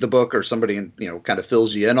actually read the book or somebody, kind of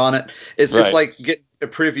fills you in on it, it's just like getting a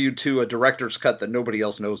preview to a director's cut that nobody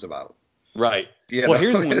else knows about. Right. Well,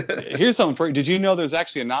 here's something for you. Did you know there's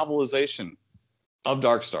actually a novelization of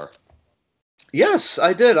Dark Star? Yes,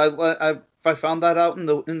 I did. I found that out in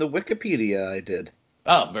the Wikipedia. I did.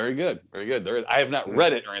 Oh, very good, very good. I have not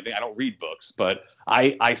read it or anything. I don't read books, but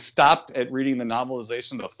I stopped at reading the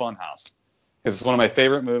novelization of The Funhouse because it's one of my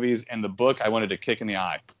favorite movies. And the book I wanted to kick in the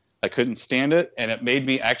eye. I couldn't stand it, and it made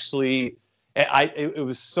me actually. It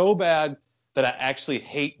was so bad that I actually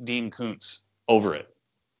hate Dean Koontz over it.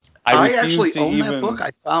 I actually own that book.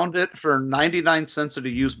 I found it for 99 cents at a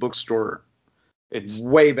used bookstore. It's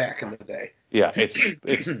way back in the day. Yeah,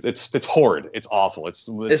 it's horrid. It's awful.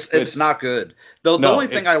 It's not good. The only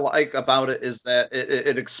thing I like about it is that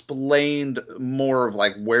it explained more of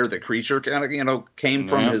like where the creature kind of came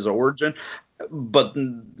from, his origin. But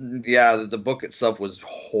yeah, the book itself was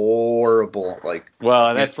horrible.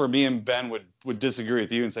 And that's where me and Ben would disagree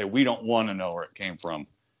with you and say we don't want to know where it came from.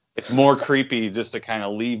 It's more creepy just to kind of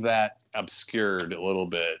leave that obscured a little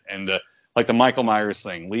bit, and like the Michael Myers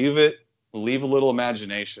thing, leave a little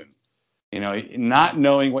imagination. Not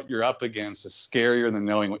knowing what you're up against is scarier than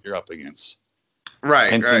knowing what you're up against.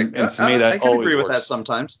 Right, and right. To me, that I can always agree works. with that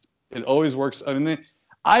sometimes. It always works. I mean,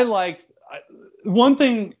 one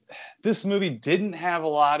thing this movie didn't have a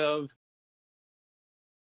lot of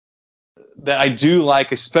that I do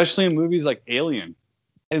like, especially in movies like Alien,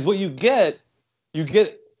 is what you get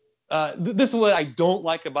this is what I don't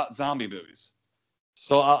like about zombie movies.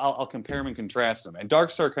 So I'll compare them and contrast them. And Dark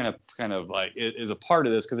Star kind of like is a part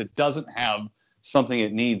of this because it doesn't have something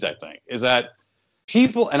it needs. I think is that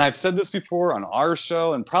people, and I've said this before on our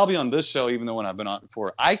show and probably on this show, even though when I've been on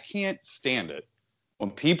before, I can't stand it when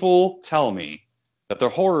people tell me that they're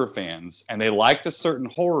horror fans and they liked a certain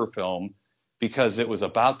horror film because it was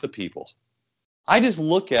about the people. I just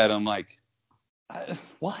look at them like,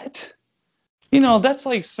 what? You know, that's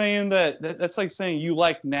like saying that's like saying you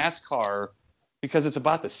like NASCAR because it's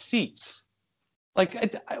about the seats. Like,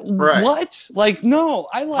 Right. what? Like, no,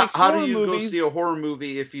 I like How horror do you movies. go see a horror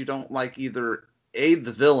movie if you don't like either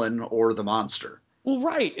the villain or the monster? Well,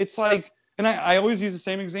 right. It's like, and I always use the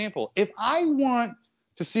same example. If I want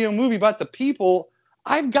to see a movie about the people,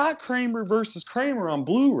 I've got Kramer versus Kramer on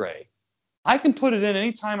Blu-ray. I can put it in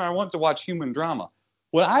anytime I want to watch human drama.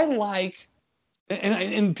 What I like,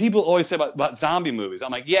 and people always say about zombie movies,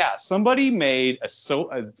 I'm like, yeah, somebody made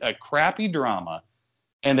a crappy drama,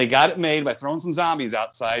 and they got it made by throwing some zombies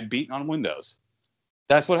outside, beating on windows.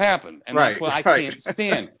 That's what happened, and that's what I can't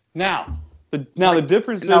stand. Now, the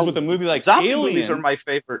difference is with a movie like zombie Alien. Movies are my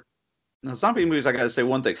favorite. Now, zombie movies, I gotta say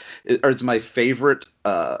one thing, it's my favorite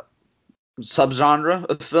subgenre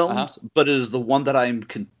of films, but it is the one that I'm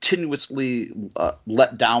continuously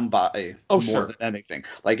let down by more than anything.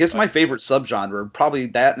 Like, it's my favorite subgenre, probably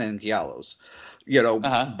that and Giallos, you know.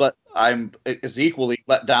 But I'm is equally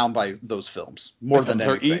let down by those films more than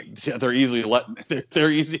anything. They're easily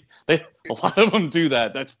they're easy. A lot of them do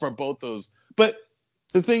that. That's for both those. But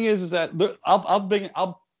the thing is that I'll bring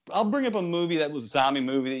up a movie that was a zombie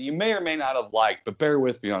movie that you may or may not have liked, but bear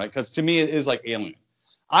with me on it because to me it is like Alien.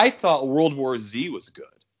 I thought World War Z was good.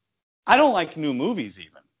 I don't like new movies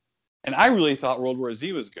even. And I really thought World War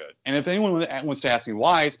Z was good. And if anyone wants to ask me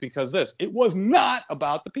why, it's because it was not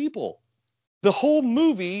about the people. The whole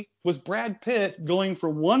movie was Brad Pitt going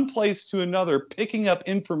from one place to another, picking up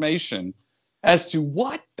information as to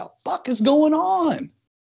what the fuck is going on.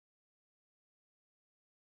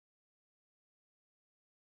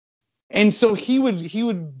 And so he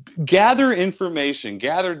would gather information,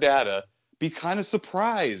 gather data, be kind of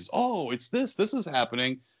surprised. Oh, it's this is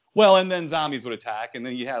happening. Well, and then zombies would attack, and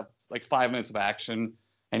then you have like 5 minutes of action,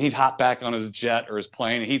 and he'd hop back on his jet or his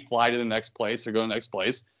plane, and he'd fly to the next place or go to the next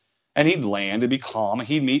place, and he'd land and be calm, and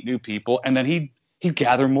he'd meet new people, and then he'd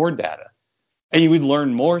gather more data. And you would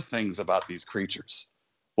learn more things about these creatures.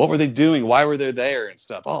 What were they doing? Why were they there and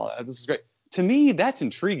stuff? Oh, this is great. To me, that's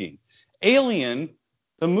intriguing. Alien,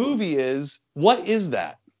 the movie is, what is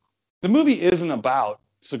that? The movie isn't about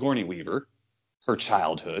Sigourney Weaver, her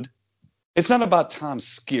childhood. It's not about Tom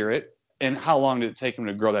Skerritt and how long did it take him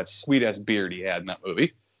to grow that sweet-ass beard he had in that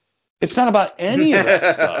movie. It's not about any of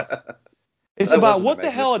that stuff. It's about what the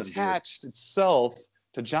hell attached itself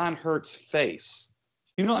to John Hurt's face.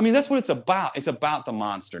 You know, I mean, that's what it's about. It's about the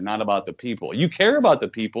monster, not about the people. You care about the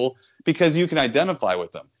people because you can identify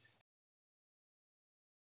with them.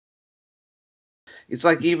 It's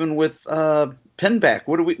like even with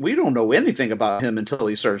Pinback, we don't know anything about him until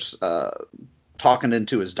he starts talking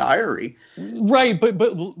into his diary. Right, but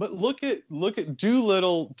look at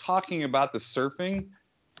Doolittle talking about the surfing.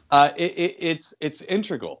 It's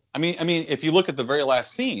integral. I mean, if you look at the very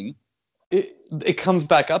last scene, it comes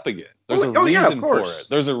back up again. There's a reason for it.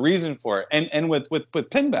 There's a reason for it. And with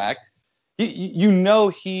Pinback, you know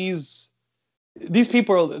these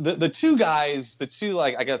people are the two guys,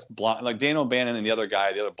 like I guess blonde, like Dan O'Bannon and the other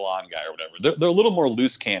blonde guy or whatever. They're a little more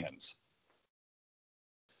loose cannons.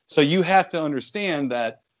 So you have to understand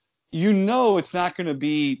that it's not going to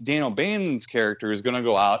be Dan O'Bannon's character is going to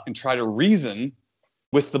go out and try to reason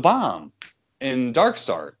with the bomb in Dark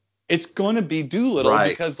Star. It's going to be Doolittle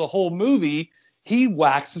because the whole movie he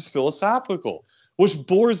waxes philosophical, which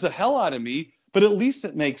bores the hell out of me. But at least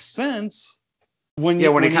it makes sense. When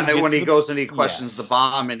he goes and he questions the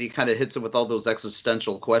bomb and he kind of hits it with all those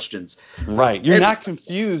existential questions. Right. You're not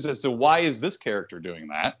confused as to why is this character doing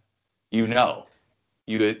that. You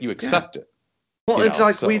accept it. Well, it's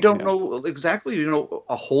like we don't know exactly,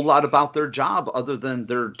 a whole lot about their job other than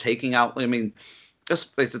they're taking out. I mean,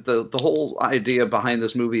 just face it, the whole idea behind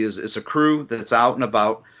this movie is a crew that's out and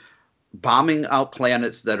about bombing out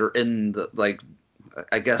planets that are in the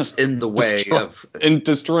in the way of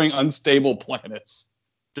destroying unstable planets.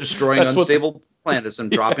 Destroying unstable planets and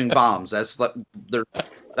dropping bombs. That's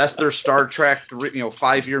their Star Trek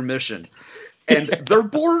 5-year mission. And they're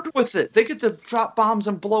bored with it. They get to drop bombs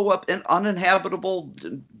and blow up in uninhabitable,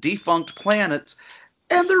 defunct planets,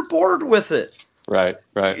 and they're bored with it. Right.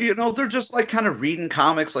 They're just like kind of reading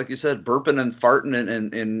comics, like you said, burping and farting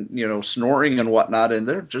and snoring and whatnot, and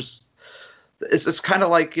it's kind of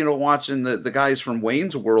like, watching the guys from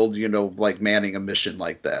Wayne's World, like manning a mission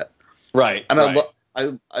like that. Right. And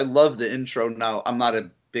right. I love the intro. Now, I'm not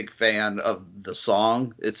a big fan of the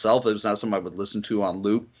song itself. It's not something I would listen to on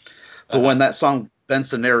loop. But when that song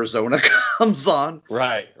Benson, Arizona comes on,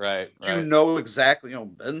 right. You know exactly,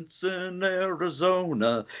 Benson,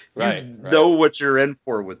 Arizona. Right. You know what you're in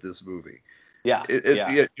for with this movie. Yeah.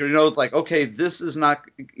 It's like, okay, this is not,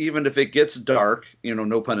 even if it gets dark,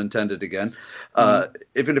 no pun intended again.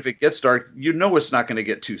 Even if it gets dark, it's not going to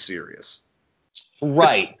get too serious.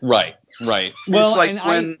 Right. Well, it's like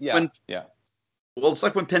it's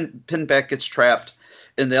like when Pinback gets trapped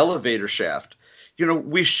in the elevator shaft.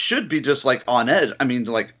 We should be just like on edge. I mean,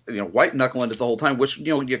 like, white knuckling it the whole time, which,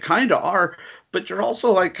 you kind of are, but you're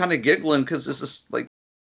also like kind of giggling because this is like,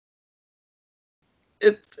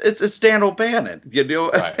 it's Dan O'Bannon,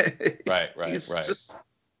 Right. Just...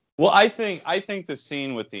 Well, I think the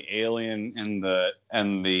scene with the alien and the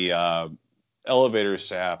elevator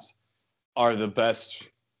shafts are the best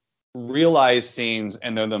realized scenes,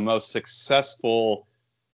 and they're the most successful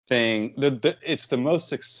thing. It's the most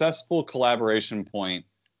successful collaboration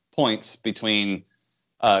points between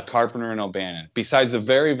Carpenter and O'Bannon. Besides the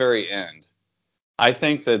very, very end, I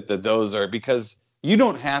think that those are, because you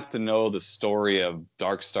don't have to know the story of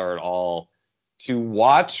Dark Star at all to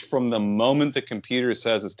watch from the moment the computer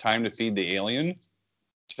says it's time to feed the alien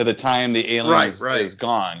to the time the alien is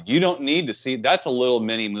gone. You don't need to see. That's a little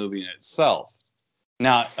mini movie in itself.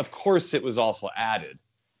 Now, of course, it was also added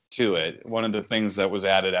to it. One of the things that was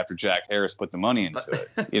added after Jack Harris put the money into it,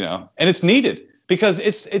 and it's needed because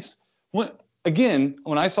it's when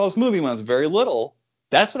I saw this movie when I was very little,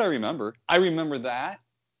 that's what I remember. I remember that.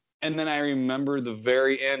 And then I remember the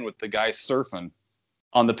very end with the guy surfing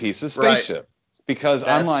on the piece of spaceship. Because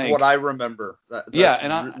that's I'm like, what I remember.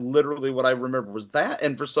 Literally what I remember was that.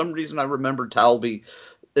 And for some reason, I remember Talby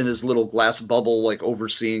in his little glass bubble, like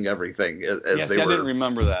overseeing everything. I didn't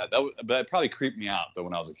remember that. But it probably creeped me out though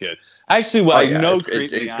when I was a kid. Actually, what I know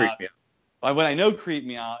creeped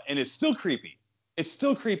me out, and it's still creepy. It's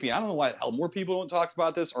still creepy. I don't know why the hell more people don't talk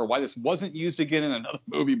about this, or why this wasn't used again in another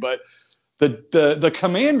movie. But the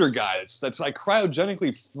commander guy that's like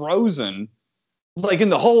cryogenically frozen, like in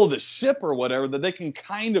the hull of the ship or whatever, that they can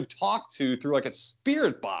kind of talk to through like a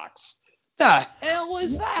spirit box. The hell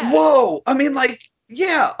is that? Whoa! I mean, like,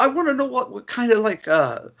 yeah, I want to know what kind of like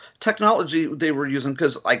technology they were using,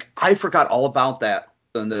 because like I forgot all about that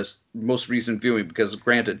in this most recent viewing, because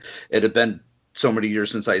granted, it had been so many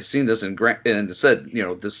years since I had seen this, and it said,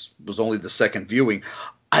 this was only the second viewing.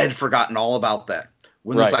 I had forgotten all about that.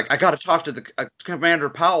 When it's like, I got to talk to the Commander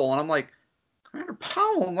Powell, and I'm like, Commander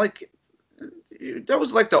Powell, like, that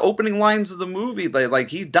was like the opening lines of the movie. Like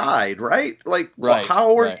he died, right? Like, well,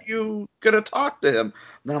 how are you gonna talk to him?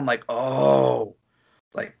 And I'm like, oh,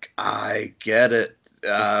 like I get it.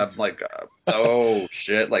 Oh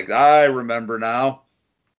shit! Like I remember now.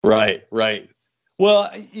 Right.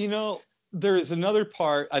 Well, there's another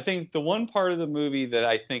part. I think the one part of the movie that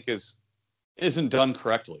I think isn't done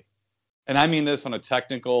correctly. And I mean this on a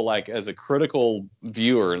technical, like as a critical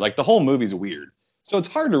viewer, like the whole movie's weird. So it's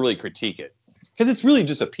hard to really critique it because it's really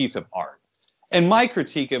just a piece of art. And my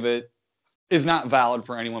critique of it is not valid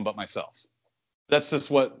for anyone but myself. That's just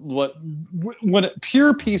when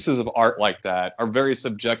pure pieces of art like that are very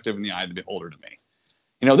subjective in the eye of the beholder to me.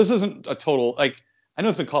 This isn't a total, like, I know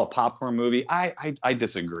it's been called a popcorn movie. I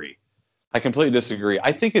disagree. I completely disagree.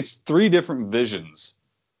 I think it's three different visions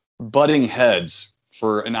butting heads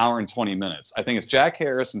for an hour and 20 minutes. I think it's Jack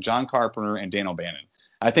Harris and John Carpenter and Dan O'Bannon.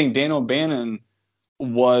 I think Dan O'Bannon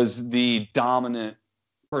was the dominant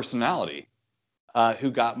personality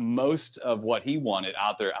who got most of what he wanted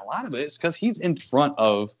out there. A lot of it is because he's in front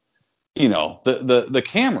of, the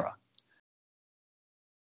camera.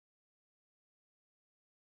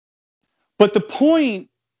 But the point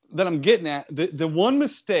that I'm getting at, the one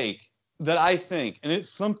mistake that I think, and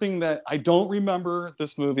it's something that I don't remember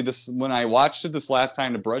this movie, when I watched it this last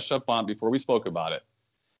time to brush up on before we spoke about it,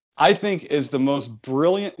 I think is one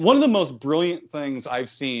of the most brilliant things I've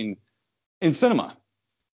seen in cinema.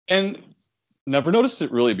 And never noticed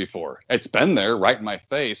it really before. It's been there right in my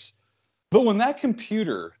face. But when that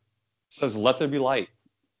computer says, "Let there be light,"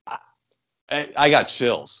 I got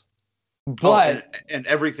chills. But and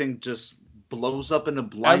everything just blows up in a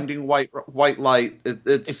blinding white light.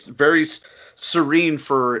 It's very serene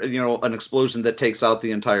for an explosion that takes out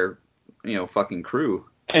the entire fucking crew.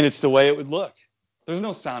 And it's the way it would look. There's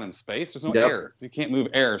no sound in space. There's no air. You can't move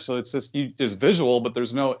air, so it's just there's visual, but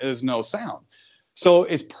there's no sound. So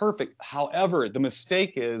it's perfect. However, the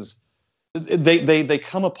mistake is they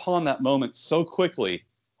come upon that moment so quickly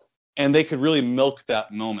and they could really milk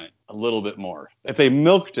that moment a little bit more. If they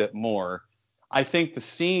milked it more, I think the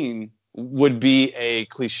scene would be a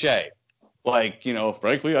cliche. Like,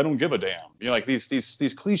 frankly, I don't give a damn. Like these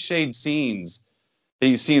cliched scenes that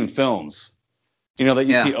you see in films, that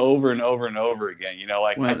you see over and over and over again.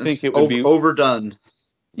 I think it would be overdone.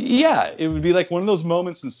 Yeah, it would be like one of those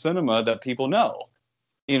moments in cinema that people know.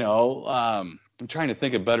 I'm trying to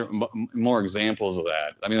think of more examples of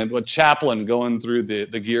that. I mean, like Chaplin going through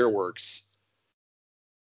the gear works.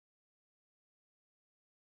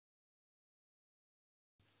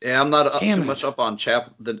 Yeah, I'm not too much up on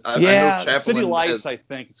Chaplin. I know Chaplin City Lights, I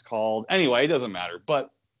think it's called. Anyway, it doesn't matter. But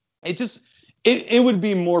it would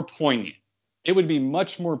be more poignant. It would be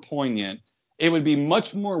much more poignant. It would be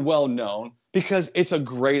much more well known because it's a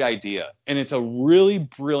great idea and it's a really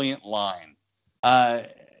brilliant line.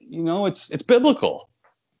 It's biblical,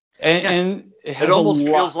 and it almost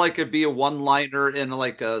feels like it'd be a one-liner in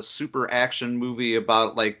like a super action movie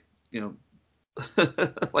about like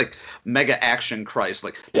like mega action Christ,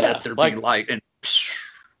 like let there be light and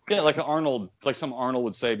like some Arnold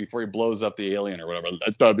would say before he blows up the alien or whatever.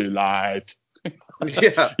 Let there be light.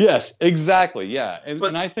 Yeah. Yes, exactly. Yeah,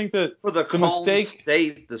 and I think that for the mistake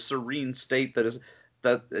state, the serene state that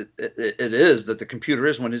it is that the computer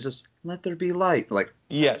is when it's just let there be light, like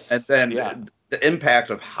yes, and then the impact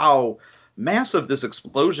of how massive this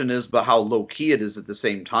explosion is, but how low key it is at the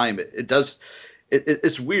same time.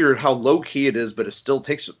 It's weird how low key it is, but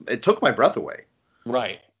it took my breath away.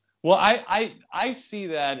 Right. Well, I see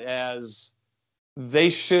that as they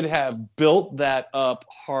should have built that up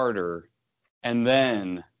harder and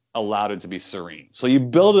then allowed it to be serene. So you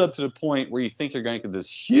build it up to the point where you think you're going to get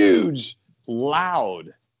this huge,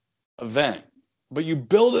 loud event, but you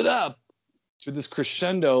build it up to this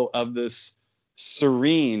crescendo of this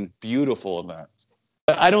serene, beautiful event.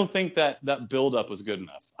 But I don't think that build-up was good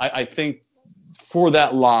enough. I think for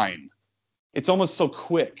that line, it's almost so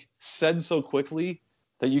quick, said so quickly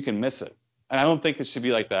that you can miss it. And I don't think it should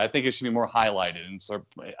be like that. I think it should be more highlighted. And so,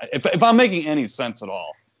 if I'm making any sense at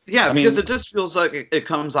all. Yeah, because it just feels like it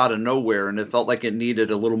comes out of nowhere, and it felt like it needed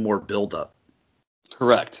a little more build-up.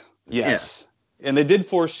 Correct. Yes. Yeah. And they did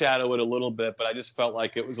foreshadow it a little bit, but I just felt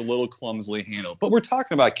like it was a little clumsily handled. But we're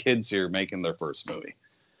talking about kids here making their first movie.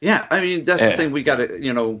 Yeah, I mean, that's the thing we got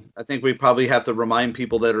to, I think we probably have to remind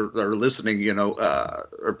people that are listening,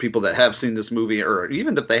 or people that have seen this movie, or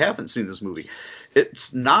even if they haven't seen this movie,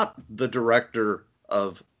 it's not the director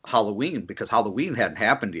of Halloween, because Halloween hadn't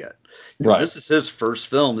happened yet. Right. This is his first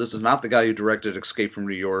film. This is not the guy who directed Escape from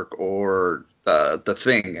New York or The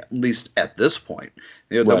Thing, at least at this point.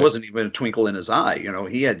 There wasn't even a twinkle in his eye.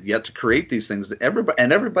 He had yet to create these things.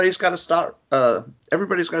 Everybody's got to start.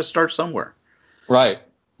 Everybody's got to start somewhere. Right.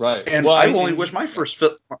 Right. And I only wish my first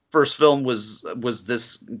film was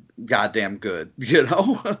this goddamn good.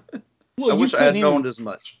 Well, I wish I had known as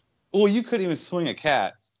much. Well, you couldn't even swing a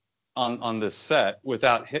cat on this set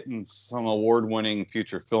without hitting some award-winning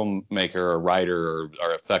future filmmaker or writer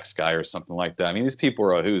or effects guy or something like that. I mean, these people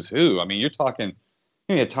are a who's who. I mean, you're talking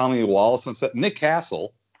Tommy Wallace on set, Nick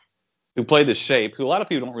Castle, who played the Shape, who a lot of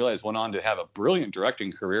people don't realize went on to have a brilliant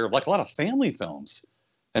directing career, like a lot of family films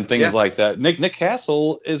and things like that. Nick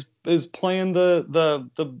Castle is playing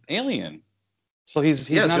the alien, so he's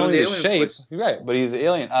not only the Shape, right, but he's the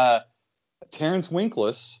alien. Terrence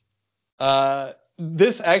Winkless.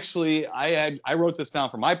 This actually, I wrote this down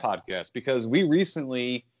for my podcast because we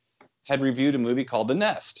recently had reviewed a movie called The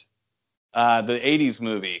Nest, the 80s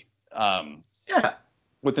movie.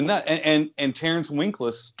 With the Nest, and Terrence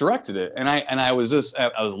Winkless directed it, and I was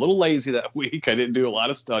a little lazy that week. I didn't do a lot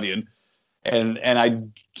of studying, and I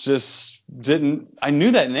just didn't. I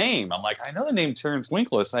knew that name. I'm like, I know the name Terrence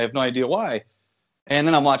Winkless. I have no idea why. And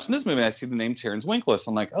then I'm watching this movie and I see the name Terrence Winkless.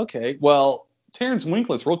 I'm like, okay, well, Terrence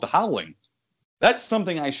Winkless wrote The Howling. That's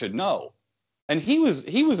something I should know. And he was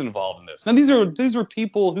involved in this. Now these were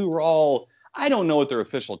people who were all, I don't know what their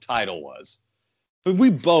official title was, but we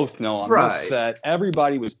both know on this set,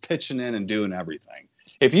 everybody was pitching in and doing everything.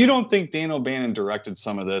 If you don't think Dan O'Bannon directed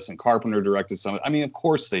some of this and Carpenter directed some of it, I mean, of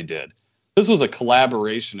course they did. This was a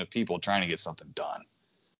collaboration of people trying to get something done,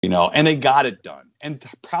 and they got it done. And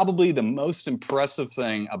probably the most impressive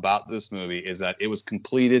thing about this movie is that it was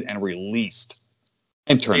completed and released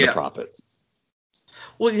and turned a profit.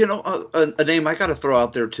 Well, a name I got to throw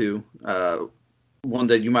out there too, one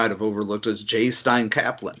that you might have overlooked, is J. Stein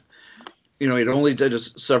Kaplan. He only did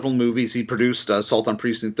several movies. He produced Assault on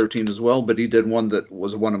Precinct 13 as well, but he did one that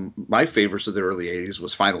was one of my favorites of the early 80s,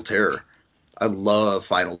 was Final Terror. I love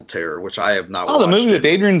Final Terror, which I have not watched. Oh, the movie with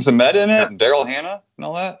Adrian Zmed in it, and Daryl Hannah and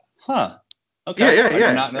all that? Huh. Okay. Yeah, I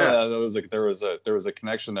did not know that. There was a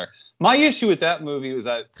connection there. My issue with that movie was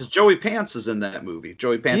that because Joey Pants is in that movie.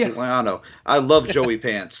 Joey Pantoliano. I love Joey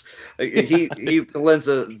Pants. He lends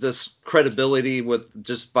this credibility with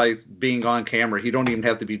just by being on camera. He don't even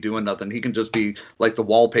have to be doing nothing. He can just be like the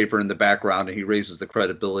wallpaper in the background, and he raises the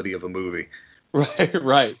credibility of a movie.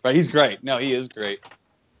 Right. He's great. No, he is great.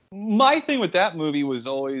 My thing with that movie was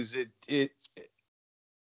always it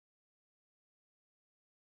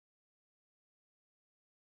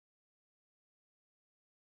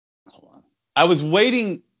I was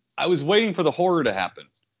waiting for the horror to happen.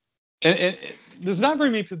 And there's not very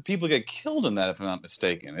many people get killed in that, if I'm not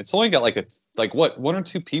mistaken. It's only got like one or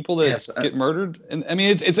two people that get murdered. And I mean,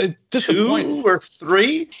 it's a disappointment. 2 or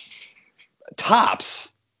 3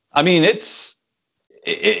 tops. I mean,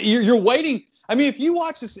 you're waiting. I mean, if you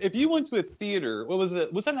watch this, if you went to a theater, what was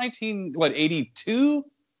it? Was that 82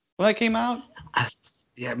 when that came out?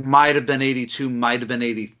 Yeah, it might have been 82, might have been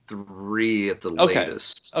 83 at the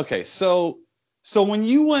latest. Okay, so when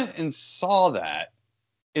you went and saw that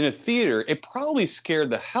in a theater, it probably scared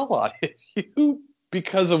the hell out of you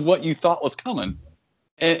because of what you thought was coming.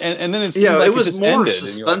 And then it seemed like it was just more ended,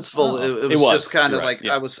 suspenseful. Like, oh. It was just kind of right,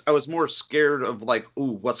 I was more scared of like,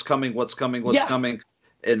 ooh, what's coming? And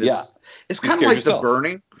it's kind of like yourself. The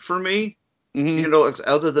Burning for me. Mm-hmm. You know,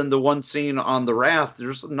 other than the one scene on the raft,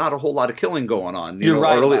 there's not a whole lot of killing going on. You're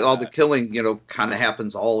right. All the killing, kind of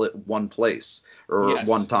happens all at one place or at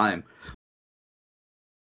one time.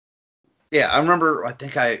 Yeah, I remember. I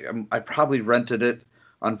think I probably rented it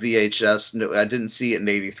on VHS. No, I didn't see it in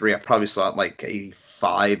 83. I probably saw it like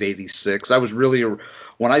 85, 86. I was really,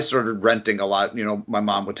 when I started renting a lot, my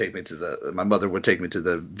mom would take me my mother would take me to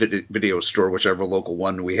the video store, whichever local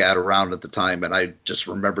one we had around at the time. And I just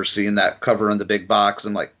remember seeing that cover in the big box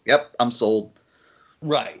and like, yep, I'm sold.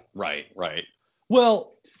 Right.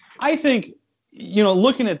 Well, I think,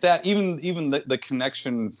 looking at that, even the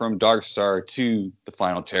connection from Dark Star to The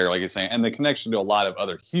Final Terror, like you're saying, and the connection to a lot of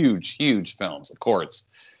other huge films, of course.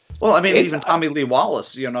 Well, I mean, even Tommy Lee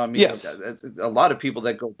Wallace, yes. A lot of people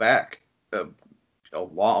that go back a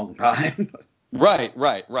long time. Right,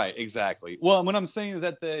 exactly. Well, what I'm saying is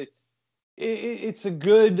that it's a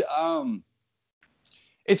good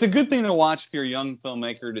thing to watch if you're a young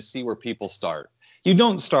filmmaker to see where people start. You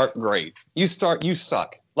don't start great. You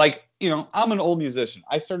suck. Like, I'm an old musician.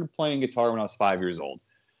 I started playing guitar when I was 5 years old.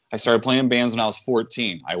 I started playing bands when I was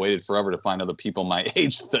 14. I waited forever to find other people my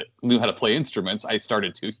age that knew how to play instruments. I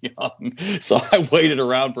started too young. So I waited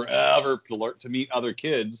around forever to meet other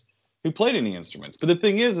kids who played any instruments. But the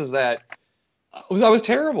thing is that I was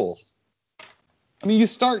terrible. I mean, you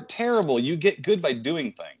start terrible. You get good by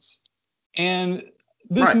doing things. And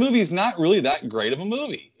this movie is not really that great of a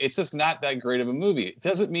movie. It's just not that great of a movie. It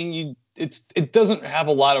doesn't mean it doesn't have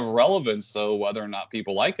a lot of relevance, though, whether or not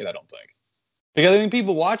people like it, I don't think. Because I think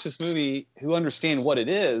people watch this movie who understand what it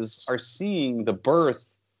is are seeing the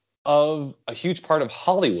birth of a huge part of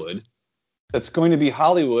Hollywood that's going to be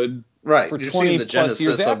Hollywood for You're 20 the plus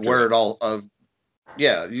years of after. where it all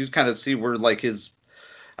you kind of see where like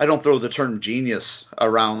I don't throw the term genius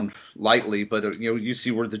around lightly, but you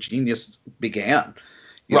see where the genius began.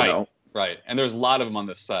 You know? Right. And there's a lot of them on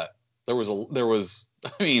this set. There was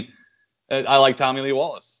I mean, I like Tommy Lee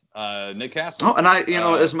Wallace. Nick Castle. Oh, and I,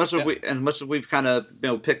 as much as we've kind of,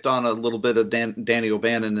 picked on a little bit of Danny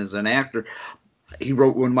O'Bannon as an actor, he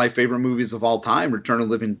wrote one of my favorite movies of all time, Return of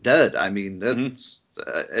the Living Dead. I mean, that's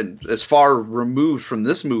and as far removed from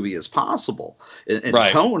this movie as possible in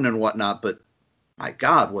tone and whatnot. But my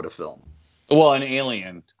God, what a film! Well, an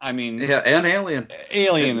Alien. I mean, yeah, and Alien.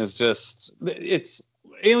 Alien is just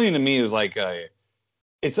Alien to me is like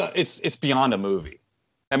it's beyond a movie.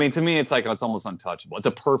 I mean, to me, it's almost untouchable. It's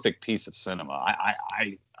a perfect piece of cinema.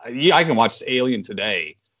 I can watch Alien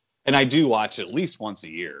today, and I do watch it at least once a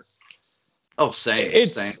year. Oh, same.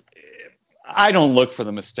 I don't look for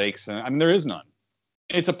the mistakes in it. I mean, there is none.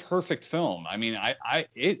 It's a perfect film. I mean, I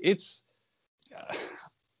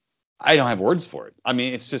don't have words for it. I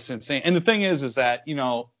mean, it's just insane. And the thing is that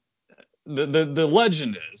the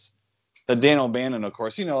legend is that Dan O'Bannon, of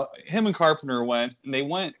course, him and Carpenter went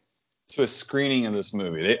to a screening of this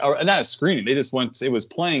movie. Not a screening. They just went. It was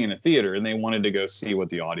playing in a theater, and they wanted to go see what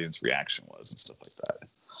the audience reaction was and stuff like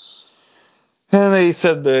that. And they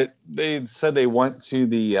said they went to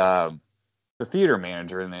the theater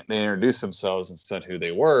manager, and they introduced themselves and said who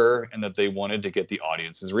they were, and that they wanted to get the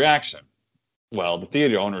audience's reaction. Well, the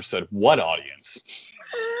theater owner said, "What audience?"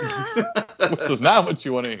 Which is not what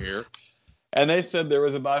you want to hear. And they said there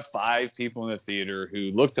was about 5 people in the theater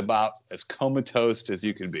who looked about as comatose as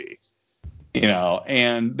you could be.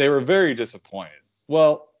 And they were very disappointed.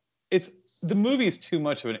 Well, it's the movie is too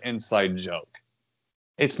much of an inside joke.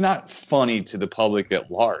 It's not funny to the public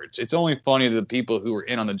at large. It's only funny to the people who were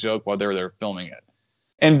in on the joke while they were there filming it.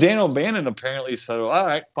 And Dan O'Bannon apparently said, well, all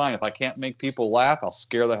right, fine. If I can't make people laugh, I'll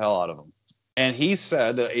scare the hell out of them. And he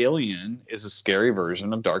said that Alien is a scary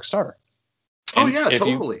version of Dark Star. Oh, And yeah,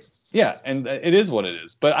 totally. and it is what it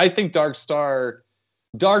is. But I think Dark Star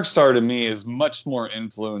to me is much more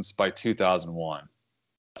influenced by 2001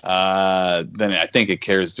 than I think it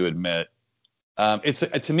cares to admit.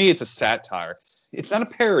 To me, it's a satire. It's not a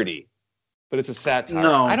parody, but it's a satire.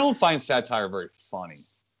 No. I don't find satire very funny.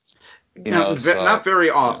 Not very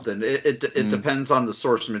often. It depends on the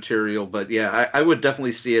source material, but yeah, I would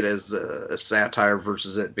definitely see it as a satire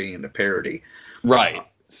versus it being a parody. Right.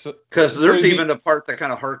 Because there's even a part that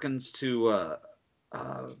kind of harkens to,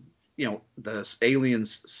 the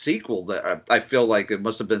Aliens sequel that I feel like it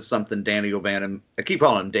must have been something Danny O'Bannon. I keep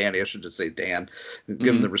calling him Danny. I should just say Dan,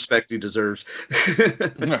 give him the respect he deserves.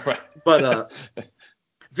 Right. But I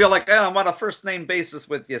feel like I'm on a first name basis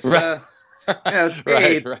with you, sir. Yeah,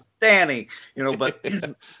 hey, right. Danny. But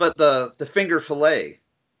the finger fillet.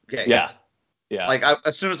 Okay. Yeah. Like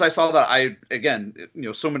as soon as I saw that,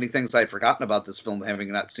 so many things I'd forgotten about this film,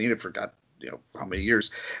 having not seen it for how many years.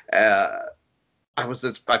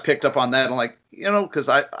 I picked up on that, and like, because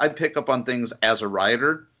I pick up on things as a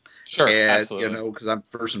writer. Sure, and, absolutely. Because I'm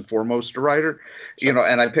first and foremost a writer, Sure.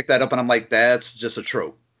 And I picked that up, and I'm like, that's just a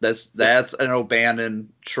trope. That's an O'Bannon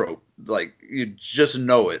trope. Like, you just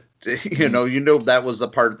know it. That was the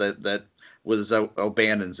part that was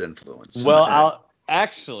O'Bannon's influence. Well,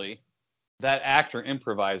 that actor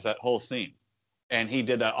improvised that whole scene, and he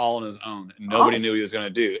did that all on his own. Nobody knew he was going to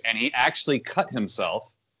do, and he actually cut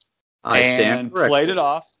himself and played it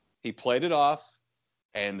off. He played it off,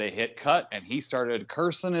 and they hit cut, and he started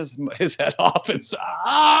cursing his head off and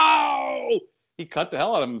he cut the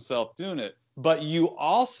hell out of himself doing it. But you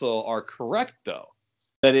also are correct, though,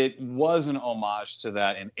 that it was an homage to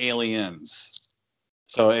that in Aliens.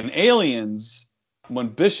 So in Aliens, when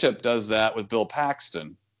Bishop does that with Bill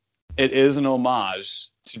Paxton, it is an homage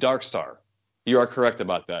to Dark Star. You are correct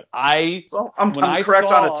about that. I'm correct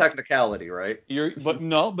on a technicality, right?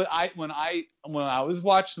 When I was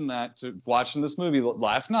watching this movie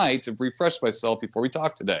last night to refresh myself before we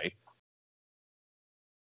talk today,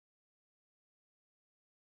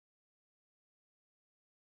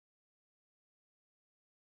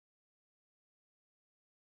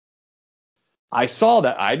 I saw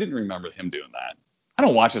that. I didn't remember him doing that. I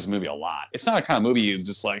don't watch this movie a lot. It's not a kind of movie you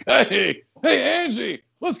just like, hey, Angie,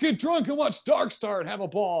 let's get drunk and watch Dark Star and have a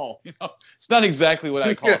ball. It's not exactly what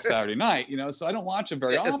I call Saturday night. So I don't watch it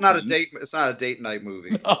very often. It's not a date night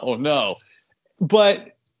movie. Oh no.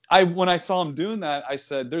 But when I saw him doing that, I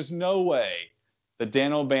said, "There's no way that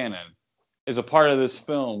Dan O'Bannon is a part of this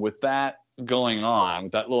film with that going on,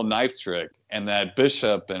 with that little knife trick, and that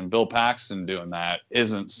Bishop and Bill Paxton doing that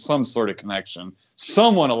isn't some sort of connection.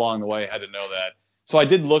 Someone along the way had to know that." So I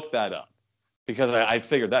did look that up because I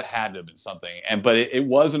figured that had to have been something. But it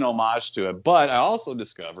was an homage to it. But I also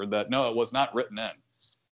discovered that, no, it was not written in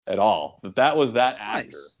at all. That was that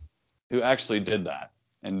actor who actually did that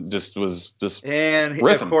and was And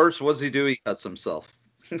riffing. Of course, what's he do? He cuts himself.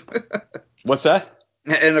 What's that?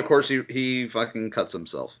 And of course, he fucking cuts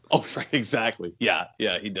himself. Oh, right, exactly. Yeah,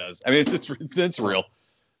 he does. I mean, it's real.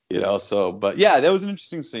 But yeah, that was an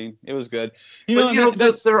interesting scene. It was good.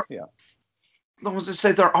 I was to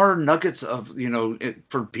say there are nuggets of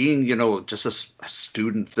for being just a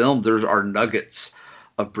student film. There are nuggets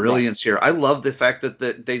of brilliance here. I love the fact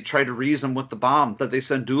that they try to reason with the bomb, that they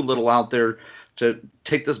send Doolittle out there to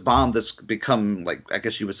take this bomb that's become, like, I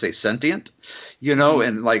guess you would say, sentient,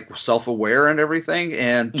 and like self-aware and everything,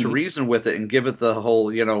 and to reason with it and give it the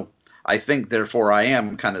whole I think therefore I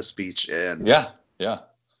am kind of speech. And I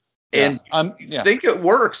think it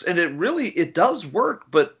works, and it does work,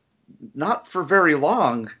 but not for very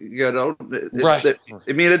long, Right.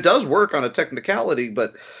 I mean, it does work on a technicality,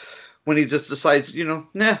 but when he just decides,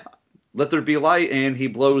 let there be light, and he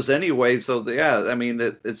blows anyway. So I mean,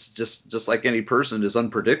 it's just like any person is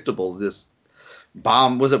unpredictable. This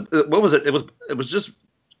bomb what was it? It was just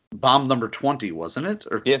bomb number 20, wasn't it?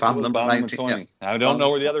 Or yes, bomb it was number bomb 19. number 20. I don't know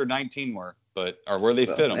where the other 19 were, or where they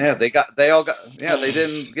fit them. Yeah, they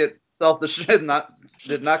didn't get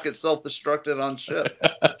did not get self-destructed on ship.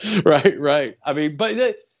 Right. I mean, but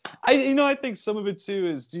I think some of it too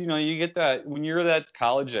is, you get that when you're that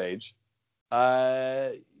college age,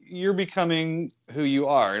 you're becoming who you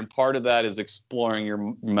are. And part of that is exploring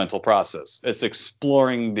your mental process. It's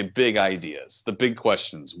exploring the big ideas, the big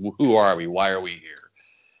questions. Who are we? Why are we here?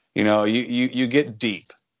 You get deep.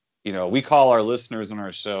 We call our listeners on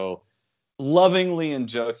our show lovingly and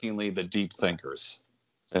jokingly the deep thinkers.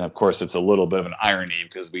 And of course, it's a little bit of an irony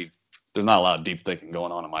because there's not a lot of deep thinking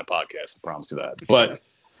going on in my podcast. I promise you that. But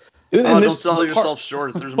don't sell yourself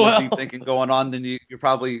short. There's more deep thinking going on than you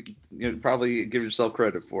probably give yourself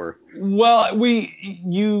credit for. Well, at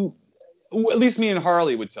least me and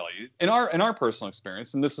Harley would tell you in our personal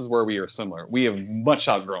experience, and this is where we are similar. We have much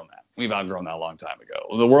outgrown that. We've outgrown that a long time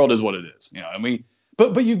ago. The world is what it is, and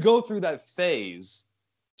but you go through that phase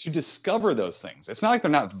to discover those things. It's not like they're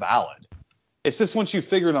not valid. It's just once you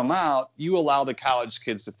figure them out, you allow the college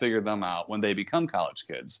kids to figure them out when they become college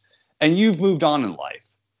kids, and you've moved on in life.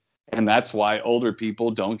 And that's why older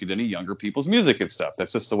people don't get any younger people's music and stuff.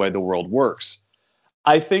 That's just the way the world works.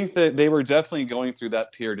 I think that they were definitely going through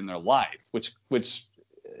that period in their life, which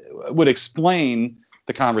would explain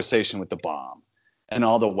the conversation with the bomb and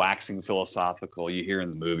all the waxing philosophical you hear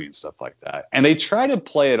in the movie and stuff like that. And they try to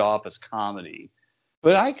play it off as comedy,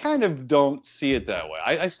 but I kind of don't see it that way.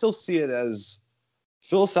 I still see it as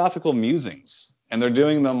philosophical musings, and they're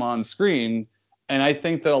doing them on screen. And I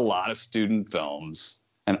think that a lot of student films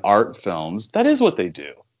and art films, that is what they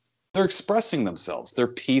do. They're expressing themselves. They're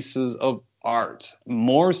pieces of art,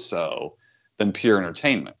 more so than pure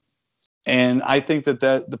entertainment. And I think that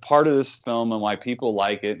the part of this film and why people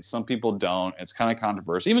like it, and some people don't, it's kind of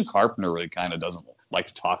controversial. Even Carpenter really kind of doesn't like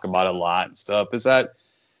to talk about it a lot and stuff, is that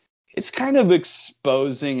it's kind of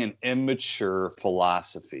exposing an immature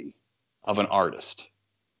philosophy of an artist.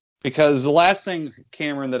 Because the last thing,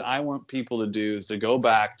 Cameron, that I want people to do is to go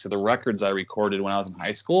back to the records I recorded when I was in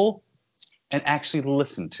high school and actually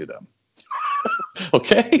listen to them.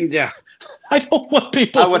 Okay? Yeah. I don't want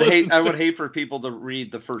people I would hate for people to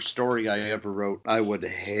read the first story I ever wrote. I would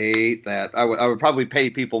hate that. I would probably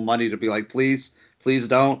pay people money to be like, please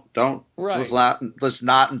don't. Right. Let's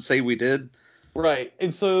not and say we did. Right.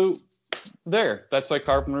 And so that's why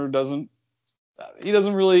Carpenter doesn't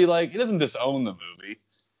really he doesn't disown the movie.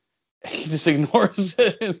 He just ignores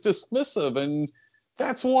it and is dismissive, and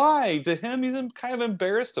that's why to him he's kind of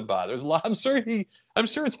embarrassed about it. There's a lot. I'm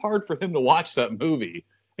sure it's hard for him to watch that movie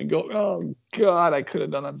and go, "Oh God, I could have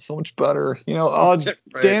done that so much better." Right,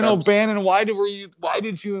 Dan O'Bannon, why did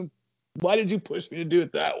you push me to do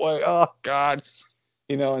it that way? Oh God,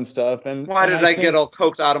 and stuff. And why did I get all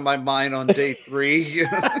coked out of my mind on day 3?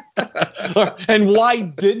 And why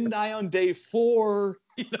didn't I on day 4?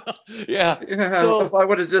 Yeah. So if I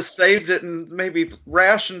would have just saved it and maybe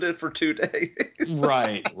rationed it for 2 days.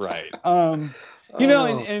 Right. And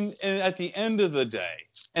at the end of the day,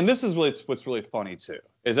 and this is what's really funny too,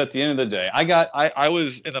 is at the end of the day, I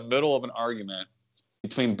was in the middle of an argument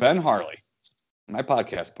between Ben Harley, my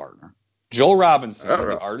podcast partner, Joel Robinson,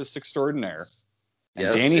 the artist extraordinaire, and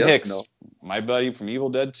Danny Hicks, my buddy from Evil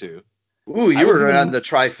Dead 2. Ooh, you were on the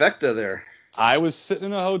trifecta there. I was sitting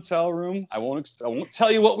in a hotel room. I won't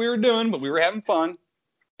tell you what we were doing, but we were having fun.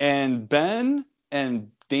 And Ben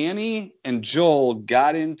and Danny and Joel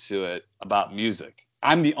got into it about music.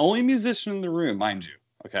 I'm the only musician in the room, mind you.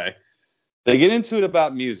 Okay. They get into it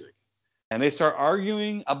about music, and they start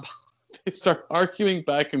arguing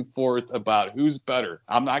back and forth about who's better.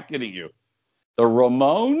 I'm not kidding you. The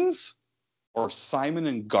Ramones or Simon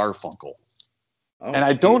and Garfunkel. Oh, and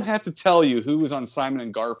I don't have to tell you who was on Simon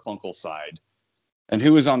and Garfunkel's side and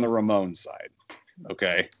who was on the Ramones side.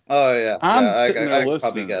 Okay. Oh yeah. I'm sitting there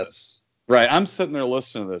listening to this. Right. I'm sitting there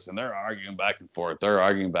listening to this, and they're arguing back and forth.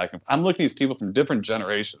 I'm looking at these people from different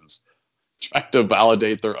generations trying to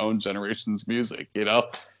validate their own generation's music,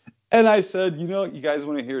 And I said, you guys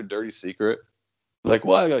want to hear a dirty secret? Like,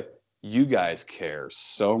 what? Like, you guys care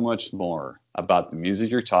so much more about the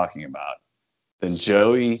music you're talking about than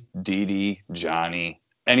Joey, Dee Dee, Johnny,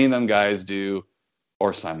 any of them guys do,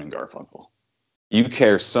 or Simon and Garfunkel. You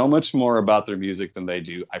care so much more about their music than they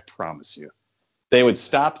do, I promise you. They would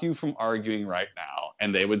stop you from arguing right now,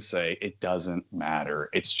 and they would say, it doesn't matter.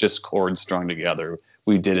 It's just chords strung together.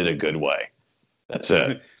 We did it a good way. That's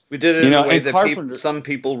it. We did it in a way that some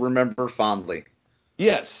people remember fondly.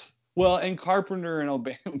 Yes. Well, and Carpenter and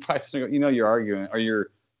O'Bannon, you're arguing, or you're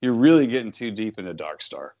really getting too deep into Dark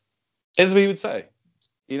Star. Is what he would say.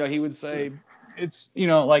 He would say, it's, you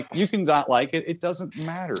can not like it. It doesn't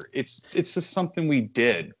matter. It's just something we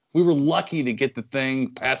did. We were lucky to get the thing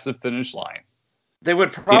past the finish line. They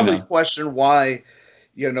would probably question why,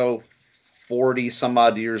 40 some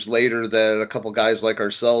odd years later that a couple guys like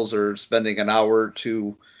ourselves are spending an hour or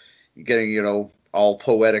two getting, all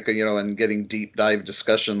poetic, and getting deep dive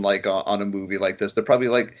discussion like on a movie like this. They're probably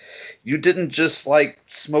like, you didn't just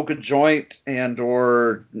smoke a joint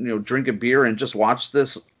or drink a beer and just watch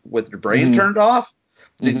this with your brain turned off.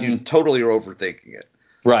 Then you totally are overthinking it.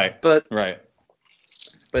 Right. But right.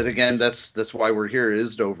 But again, that's why we're here,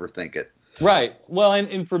 is to overthink it. Right. Well,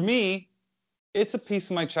 and for me, it's a piece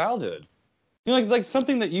of my childhood. You know, like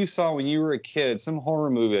something that you saw when you were a kid, some horror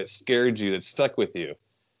movie that scared you, that stuck with you.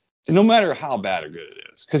 And no matter how bad or good it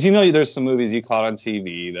is. Because you know there's some movies you caught on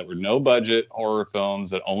TV that were no budget horror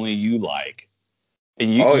films that only you like.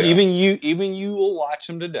 And you even you will watch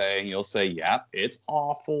them today and you'll say, yeah, it's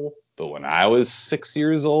awful. But when I was 6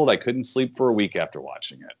 years old, I couldn't sleep for a week after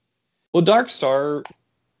watching it. Well, Dark Star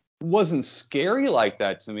wasn't scary like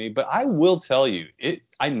that to me, but I will tell you,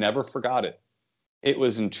 I never forgot it. It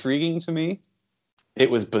was intriguing to me. It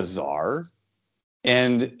was bizarre.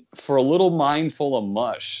 And for a little mind full of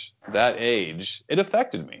mush that age, it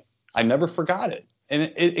affected me. I never forgot it.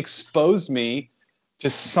 And it exposed me to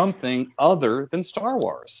something other than Star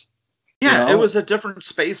Wars. Yeah, it was a different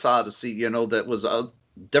space odyssey, that was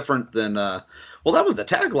different than well, that was the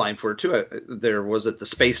tagline for it too. There was the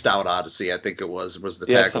Spaced Out Odyssey, I think it was the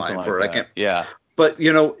tagline for it. Yeah. But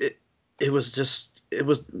it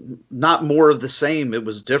was not more of the same. It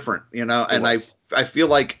was different, and I feel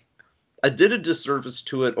like I did a disservice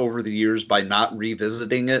to it over the years by not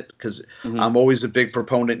revisiting it, because I'm always a big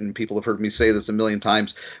proponent, and people have heard me say this a million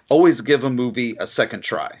times, always give a movie a second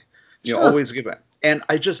try. Always give it. And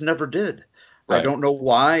I just never did. Right. I don't know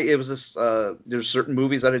why. It was this, there's certain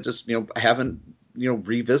movies that I just, haven't,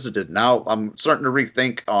 revisited. Now I'm starting to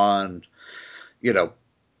rethink on,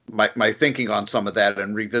 my thinking on some of that,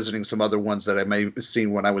 and revisiting some other ones that I may have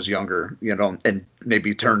seen when I was younger, and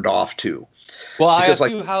maybe turned off to. Well, I asked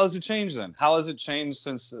you, how has it changed then? How has it changed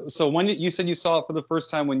since? So when you said you saw it for the first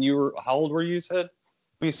time when you were, how old were you? You said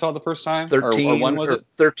when you saw it the first time? 13. Or when was it?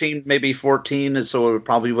 13, maybe 14. And so it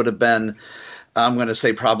probably would have been, I'm going to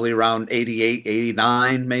say probably around 88,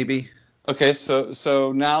 89, maybe. Okay,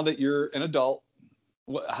 so now that you're an adult,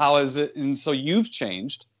 how is it? And so you've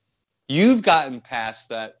changed. You've gotten past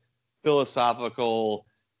that philosophical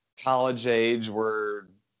college age where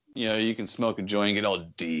you can smoke a joint and get all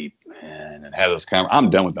deep, man, and have those I'm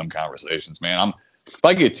done with them conversations, man. If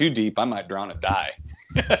I get too deep, I might drown and die.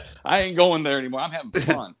 I ain't going there anymore. I'm having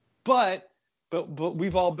fun. But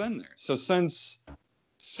we've all been there. So since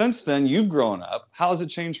then, you've grown up. How has it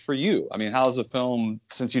changed for you? I mean, how's the film,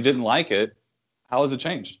 since you didn't like it, how has it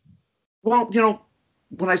changed? Well,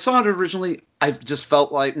 when I saw it originally, I just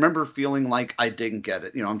remember feeling like I didn't get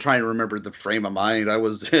it. I'm trying to remember the frame of mind I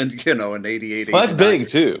was in, in 88. Well, that's big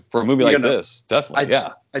too for a movie like this. Definitely.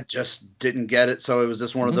 I just didn't get it. So it was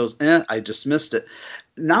just one of those, I dismissed it.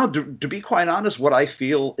 Now, to be quite honest, what I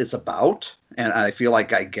feel it's about, and I feel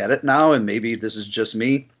like I get it now, and maybe this is just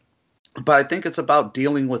me, but I think it's about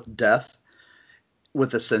dealing with death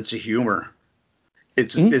with a sense of humor.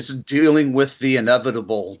 It's dealing with the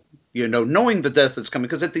inevitable, knowing the death is coming,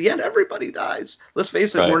 because at the end everybody dies. Let's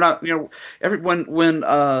face it, right. We're not, everyone when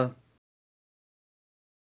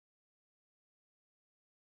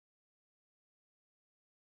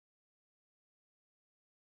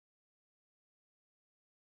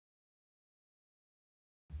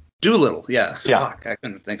Doolittle, yeah. Fuck, I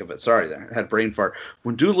couldn't think of it. Sorry, there, I had brain fart.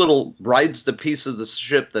 When Doolittle rides the piece of the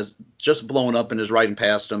ship that's just blown up and is riding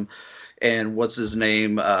past him, and what's his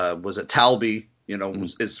name? Was it Talby?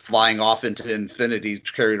 Is flying off into infinity,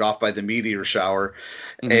 carried off by the meteor shower,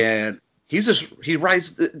 and he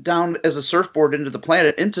rides down as a surfboard into the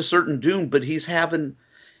planet, into certain doom, but he's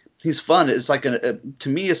fun. It's like to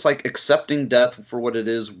me, it's like accepting death for what it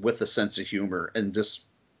is with a sense of humor and just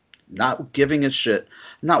not giving a shit,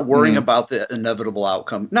 not worrying about the inevitable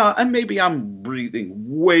outcome. Now, and maybe I'm breathing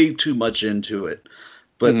way too much into it,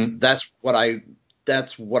 but that's what I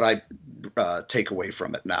take away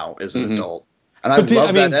from it now as an adult. And I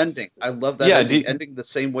love that ending. I love that ending the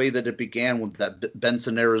same way that it began, with that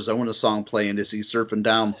Benson, Arizona song playing as he's surfing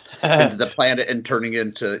down into the planet and turning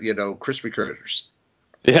into, crispy critters.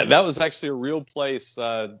 Yeah, that was actually a real place.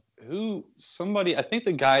 I think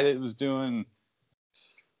the guy that was doing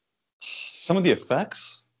some of the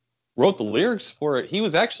effects wrote the lyrics for it. He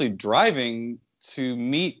was actually driving to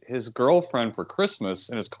meet his girlfriend for Christmas,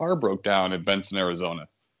 and his car broke down in Benson, Arizona.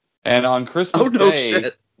 And on Christmas Day,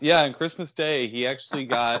 shit. Yeah, on Christmas Day, he actually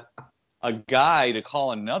got a guy to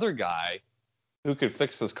call another guy who could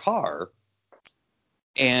fix his car.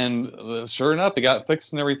 And sure enough, it got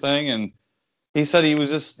fixed and everything. And he said he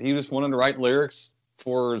just wanted to write lyrics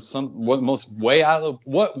for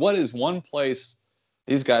what is one place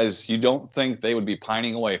these guys you don't think they would be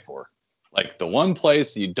pining away for, like the one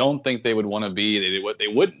place you don't think they would want to be, they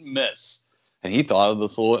wouldn't miss. And he thought of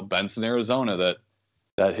this little Benson, Arizona, that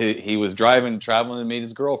he was traveling to meet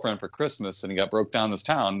his girlfriend for Christmas, and he got broke down this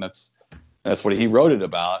town. That's what he wrote it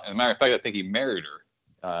about. And as a matter of fact, I think he married her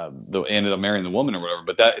ended up marrying the woman or whatever.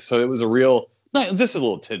 But so it was a real. This is a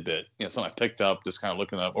little tidbit, something I picked up just kind of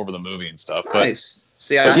looking up over the movie and stuff. Nice.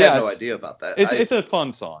 See, I had no idea about that. It's a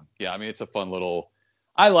fun song. Yeah, I mean, it's a fun little.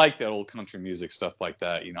 I like that old country music stuff like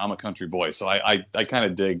that. I'm a country boy, so I kind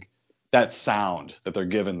of dig that sound that they're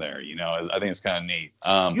giving there. I think it's kind of neat.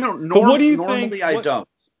 But what do you think?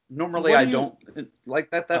 Normally, I don't like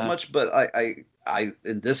that much, but I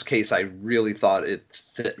in this case, I really thought it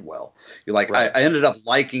fit well. I ended up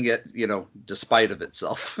liking it, despite of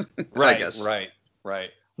itself. Right, I guess. Right.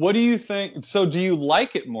 What do you think? So, do you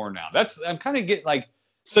like it more now? I'm kind of getting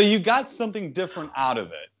so you got something different out of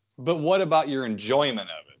it, but what about your enjoyment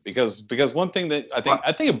of it? Because one thing that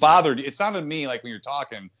I think it bothered you. It sounded to me like when you're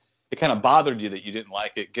talking, it kind of bothered you that you didn't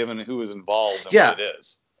like it, given who was involved and what it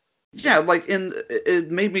is. Yeah,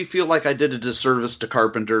 it made me feel like I did a disservice to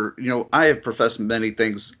Carpenter. I have professed many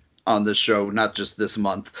things on this show, not just this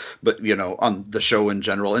month, but on the show in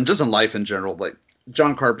general and just in life in general. Like,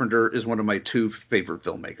 John Carpenter is one of my two favorite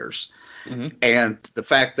filmmakers. Mm-hmm. And the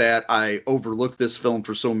fact that I overlooked this film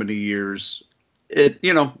for so many years, it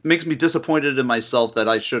makes me disappointed in myself that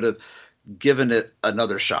I should have given it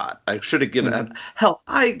another shot. I should have given it. Hell,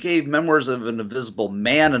 I gave Memoirs of an Invisible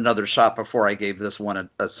Man another shot before I gave this one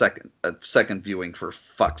a second viewing, for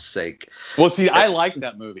fuck's sake. Well, see, I like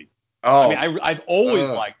that movie. Oh, I mean, I've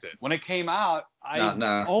always liked it. When it came out, I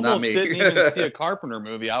almost didn't even see a Carpenter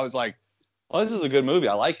movie. I was like, well, this is a good movie.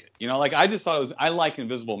 I like it. I just thought I like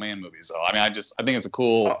Invisible Man movies. So I mean, I think it's a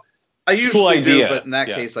cool. I usually cool idea. Do, but in that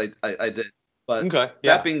case, I did. But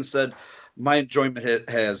that being said, my enjoyment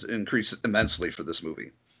has increased immensely for this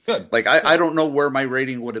movie. Good. I don't know where my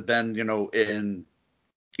rating would have been, in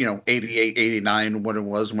 88, 89 when it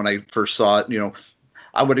was when I first saw it.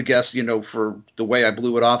 I would have guessed, for the way I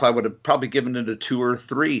blew it off, I would have probably given it a 2 or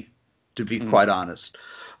 3, to be quite honest.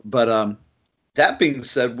 But that being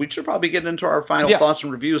said, we should probably get into our final thoughts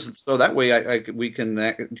and reviews, so that way you can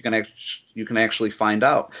actually find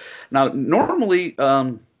out. Now, normally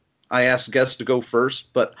I ask guests to go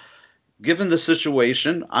first, but given the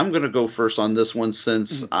situation, I'm going to go first on this one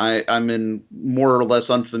since I'm in more or less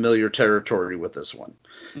unfamiliar territory with this one.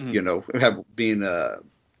 Being a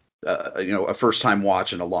first time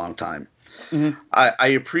watch in a long time. I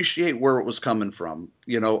appreciate where it was coming from.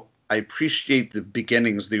 I appreciate the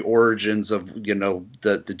beginnings, the origins of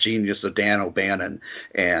the genius of Dan O'Bannon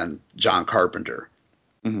and John Carpenter.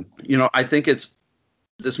 I think it's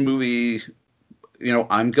this movie.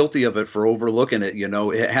 I'm guilty of it for overlooking it.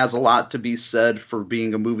 It has a lot to be said for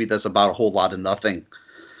being a movie that's about a whole lot of nothing,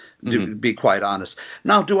 to be quite honest.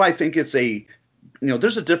 Now, do I think it's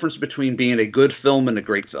there's a difference between being a good film and a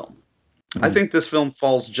great film. I think this film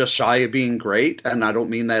falls just shy of being great, and I don't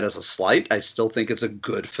mean that as a slight. I still think it's a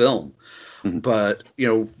good film. But,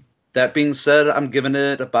 that being said, I'm giving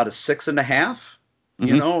it about a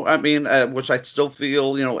 6.5. Which I still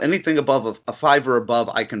feel, anything above a 5 or above,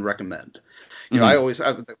 I can recommend. I always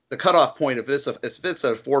have the cutoff point. If it's a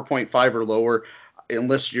 4.5 or lower,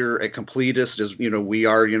 unless you're a completist, as we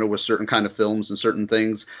are, with certain kind of films and certain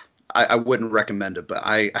things, I wouldn't recommend it. But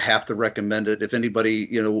I have to recommend it if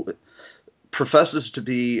anybody professes to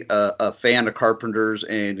be a fan of Carpenter's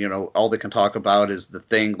and all they can talk about is The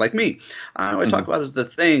Thing, like me. All I talk about is The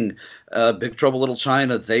Thing, Big Trouble Little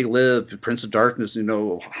China, They Live, Prince of Darkness,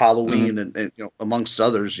 Halloween, and amongst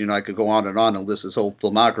others. I could go on and list his whole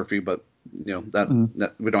filmography, but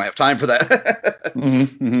that we don't have time for that.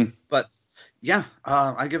 But yeah,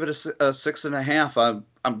 I give it a 6.5.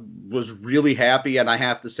 I was really happy, and I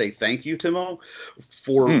have to say thank you, Timo,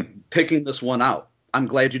 for picking this one out. I'm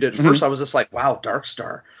glad you did. At first, I was just like, wow, Dark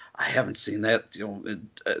Star. I haven't seen that, in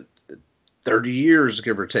 30 years,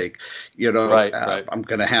 give or take. Right. I'm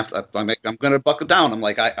gonna have to. I'm gonna buckle down. I'm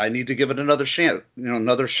like, I need to give it another chance.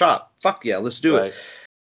 Another shot. Fuck yeah, let's do it.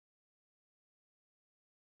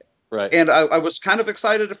 Right. And I was kind of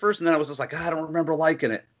excited at first, and then I was just like, I don't remember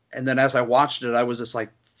liking it. And then as I watched it, I was just like,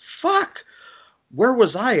 fuck. Where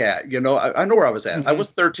was I at? I know where I was at. I was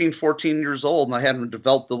 13, 14 years old, and I hadn't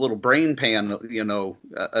developed the little brain pan,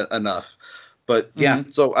 enough. But yeah,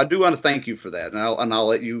 so I do want to thank you for that, and I'll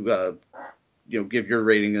let you, give your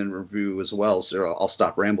rating and review as well. So I'll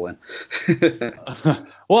stop rambling.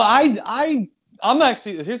 Well, I'm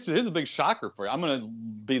actually here's a big shocker for you. I'm gonna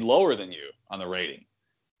be lower than you on the rating.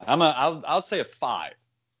 I'll say a 5,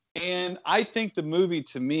 and I think the movie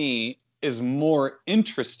to me is more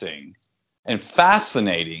interesting and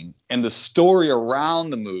fascinating, and the story around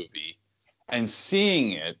the movie and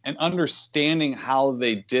seeing it and understanding how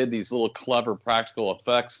they did these little clever practical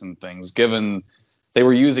effects and things, given they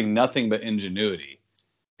were using nothing but ingenuity,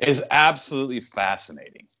 is absolutely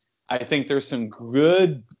fascinating. I think there's some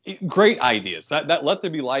great ideas. That Let There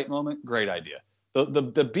Be Light moment, great idea.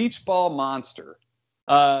 The beach ball monster,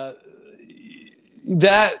 that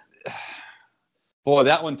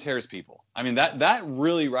one tears people. I mean, that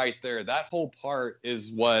really right there, that whole part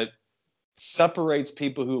is what separates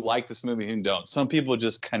people who like this movie who don't. Some people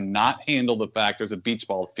just cannot handle the fact there's a beach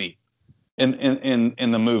ball feet in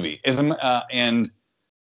the movie. And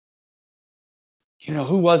you know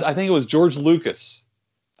who was? I think it was George Lucas.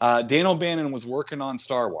 Dan O'Bannon was working on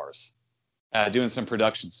Star Wars, doing some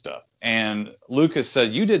production stuff. And Lucas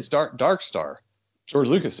said, "You did Dark Star." George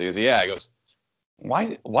Lucas says, "Yeah." He goes,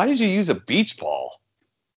 Why did you use a beach ball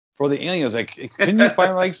for the aliens? Like, couldn't you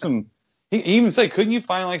find like some? He even said, couldn't you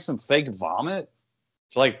find like some fake vomit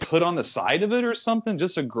to like put on the side of it or something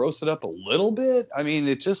just to gross it up a little bit? I mean,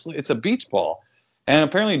 it's a beach ball. And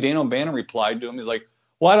apparently Dan O'Bannon replied to him. He's like,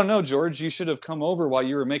 "Well, I don't know, George. You should have come over while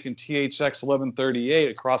you were making THX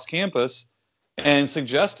 1138 across campus and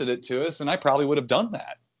suggested it to us, and I probably would have done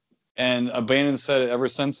that." And O'Bannon said ever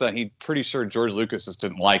since then, he's pretty sure George Lucas just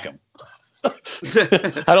didn't like him.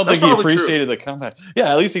 I don't think he appreciated the comment.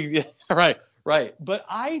 Yeah, at least he. Yeah, right. But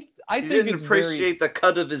I think it's appreciate the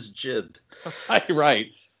cut of his jib. Right.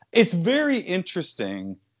 It's very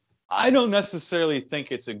interesting. I don't necessarily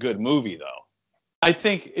think it's a good movie, though. I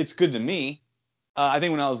think it's good to me. I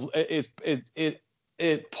think when I was,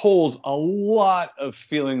 it pulls a lot of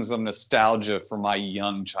feelings of nostalgia from my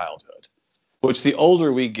young childhood, which the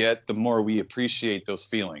older we get, the more we appreciate those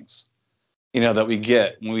feelings. You know, that we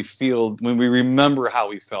get when we remember how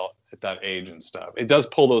we felt at that age and stuff. It does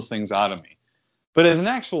pull those things out of me. But as an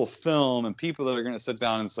actual film and people that are going to sit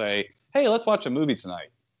down and say, "Hey, let's watch a movie tonight,"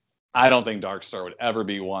 I don't think Dark Star would ever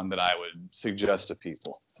be one that I would suggest to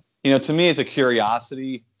people. You know, to me, it's a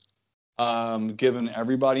curiosity, given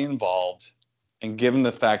everybody involved and given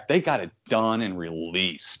the fact they got it done and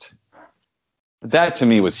released. That to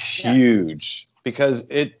me was huge because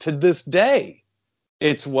to this day,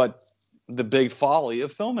 it's what the big folly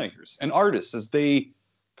of filmmakers and artists is they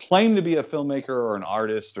claim to be a filmmaker or an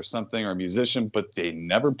artist or something or a musician, but they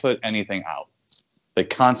never put anything out. They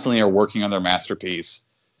constantly are working on their masterpiece,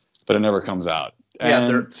 but it never comes out. Yeah,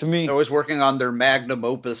 and they're always working on their magnum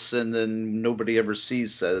opus, and then nobody ever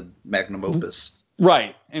sees said magnum opus.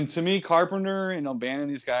 Right. And to me, Carpenter and O'Bannon,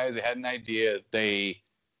 these guys, they had an idea. They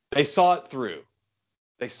saw it through.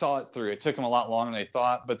 They saw it through. It took them a lot longer than they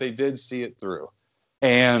thought, but they did see it through.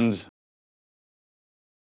 And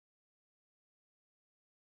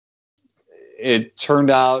it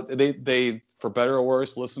turned out they, for better or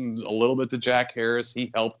worse, listened a little bit to Jack Harris.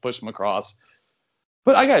 He helped push them across.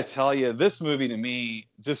 But I got to tell you, this movie to me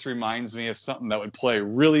just reminds me of something that would play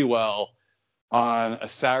really well on a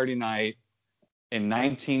Saturday night in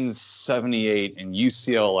 1978 in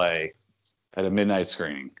UCLA at a midnight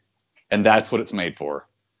screening. And that's what it's made for.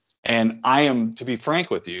 And to be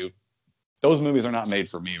frank with you, those movies are not made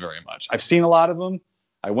for me very much. I've seen a lot of them.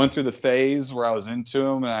 I went through the phase where I was into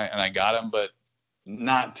them and I got them, but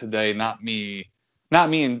not today, not me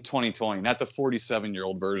in 2020, not the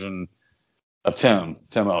 47-year-old version of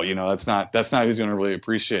Timo. You know, that's not who's going to really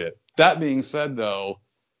appreciate it. That being said, though,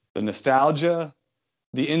 the nostalgia,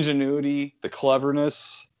 the ingenuity, the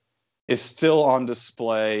cleverness is still on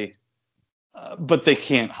display, but they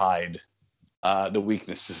can't hide the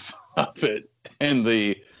weaknesses of it, and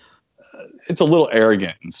it's a little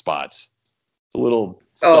arrogant in spots. It's a little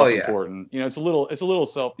self-important. You know, it's a little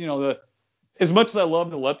self. You know, as much as I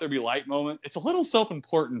love the Let There Be Light moment, it's a little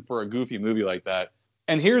self-important for a goofy movie like that.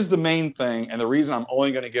 And here's the main thing, and the reason I'm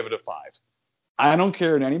only going to give it a 5. I don't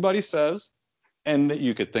care what anybody says, and that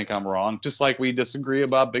you could think I'm wrong, just like we disagree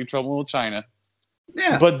about Big Trouble in Little China.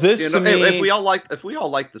 Yeah, but this to me, if we all like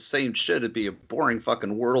the same shit, it'd be a boring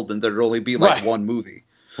fucking world, and there'd only be like one movie.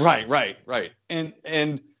 Right,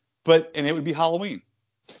 and it would be Halloween.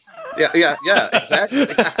 Yeah, exactly.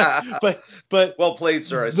 but well played,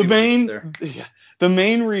 sir. The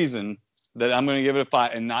main reason that I'm going to give it a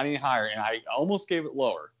 5 and not any higher, and I almost gave it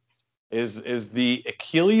lower, is the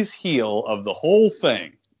Achilles heel of the whole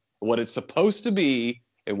thing, what it's supposed to be,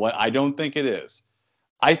 and what I don't think it is.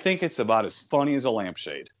 I think it's about as funny as a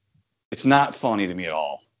lampshade. It's not funny to me at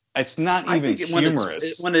all. It's not even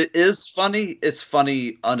humorous. When it is funny, it's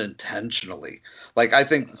funny unintentionally. Like, I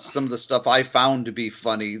think some of the stuff I found to be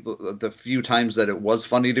funny, the few times that it was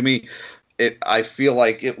funny to me, I feel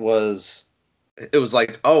like it was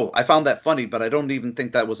like, oh, I found that funny, but I don't even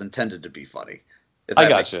think that was intended to be funny. I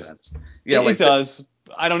gotcha. Sense. Yeah, it does.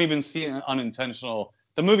 I don't even see an unintentional.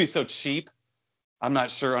 The movie's so cheap. I'm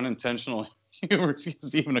not sure unintentional humor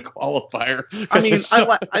is even a qualifier. I mean,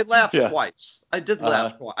 So, I laughed yeah. twice. I did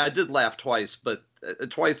laugh twice, but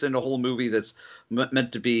twice in a whole movie that's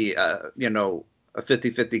meant to be, you know, a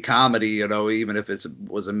 50-50 comedy, you know, even if it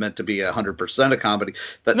wasn't meant to be 100% a comedy,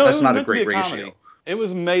 No, it that's was not a meant to be great a comedy. ratio. It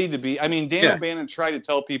was made to be. I mean, Dan Yeah. O'Bannon tried to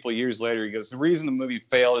tell people years later, he goes, the reason the movie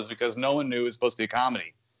failed is because no one knew it was supposed to be a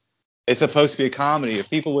comedy. It's supposed to be a comedy. If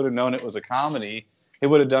people would have known it was a comedy, it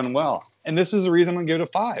would have done well. And this is the reason I'm going to give it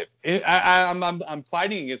a 5. I'm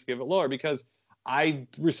fighting against give it lower because I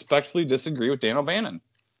respectfully disagree with Dan O'Bannon.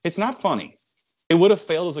 It's not funny. It would have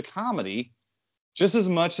failed as a comedy just as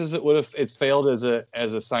much as it's failed as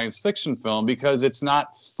a science fiction film because it's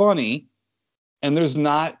not funny and there's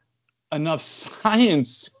not enough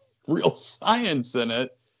science, real science in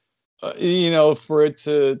it, you know, for it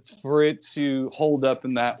to hold up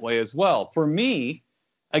in that way as well. For me,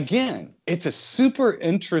 again, it's a super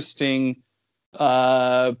interesting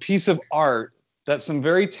piece of art that some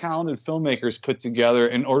very talented filmmakers put together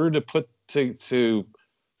in order to put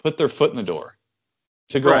their foot in the door,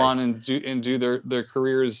 to go on and do their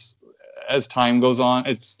careers as time goes on.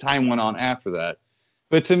 As time went on after that.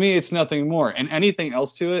 But to me, it's nothing more. And anything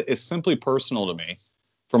else to it is simply personal to me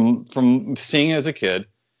from seeing it as a kid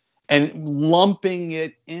and lumping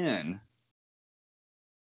it in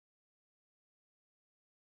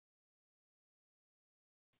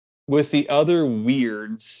with the other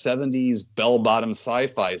weird 70s bell-bottom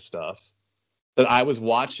sci-fi stuff that I was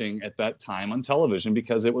watching at that time on television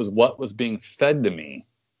because it was what was being fed to me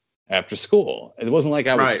after school. It wasn't like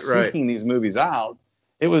I was seeking these movies out.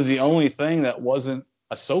 It was the only thing that wasn't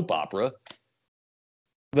a soap opera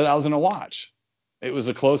that I was going to watch. It was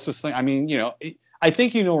the closest thing. I mean, you know, I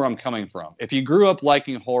think you know where I'm coming from. If you grew up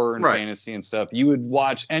liking horror and fantasy and stuff, you would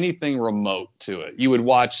watch anything remote to it. You would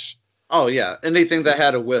watch... Oh, yeah. Anything that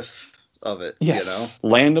had a whiff of it, yes. You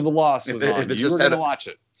know? Land of the Lost was on. If You were going to watch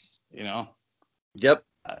it, you know? Yep.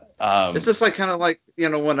 It's just like kind of like, you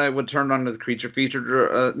know, when I would turn on the Creature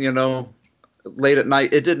Feature, you know, late at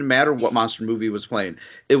night, it didn't matter what monster movie was playing.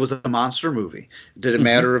 It was a monster movie. It didn't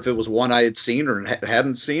matter if it was one I had seen or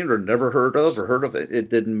hadn't seen or never heard of or heard of it. It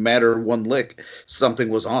didn't matter one lick. Something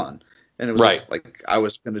was on. And it was just like I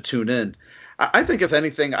was going to tune in. I think if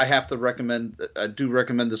anything, I have to recommend, I do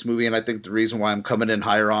recommend this movie. And I think the reason why I'm coming in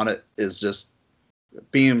higher on it is just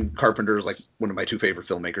being Carpenter is like one of my 2 favorite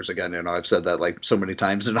filmmakers. Again, you know, I've said that like so many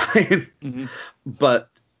times tonight. But,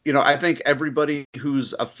 you know, I think everybody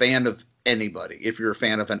who's a fan of anybody, if you're a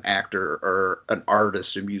fan of an actor or an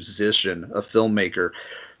artist, a musician, a filmmaker,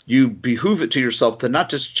 you behoove it to yourself to not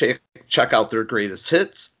just check out their greatest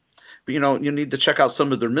hits, but, you know, you need to check out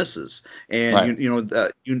some of their misses. And,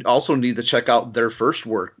 you also need to check out their first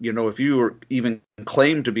work. You know, if you are even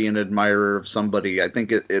claim to be an admirer of somebody, I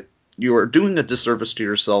think you are doing a disservice to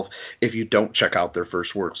yourself if you don't check out their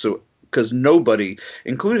first work. So, because nobody,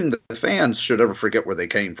 including the fans, should ever forget where they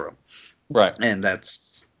came from. Right. And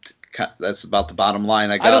that's about the bottom line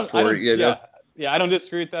I got for you. Yeah, I don't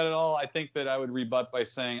disagree with that at all. I think that I would rebut by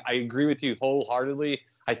saying I agree with you wholeheartedly.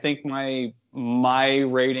 I think my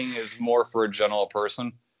rating is more for a general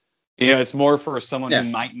person. You know, it's more for someone who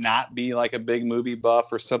might not be like a big movie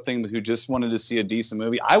buff or something who just wanted to see a decent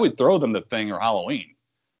movie. I would throw them The Thing or Halloween.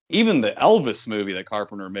 Even the Elvis movie that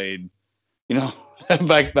Carpenter made, you know,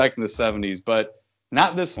 back in the 70s, but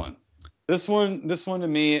not this one. This one to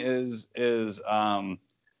me is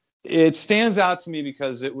it stands out to me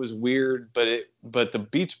because it was weird, but the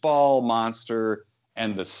beach ball monster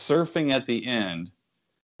and the surfing at the end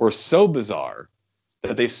were so bizarre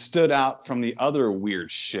that they stood out from the other weird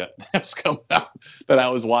shit that was coming out that I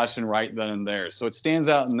was watching right then and there. So it stands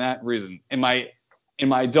out in that reason. In my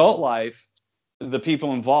adult life, the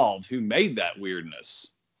people involved who made that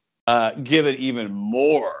weirdness give it even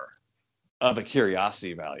more of a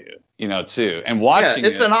curiosity value, you know, too. And watching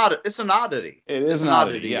it's an oddity. It is an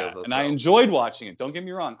oddity, yeah. And I enjoyed watching it. Don't get me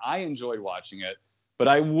wrong. I enjoyed watching it, but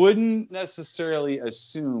I wouldn't necessarily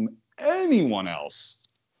assume anyone else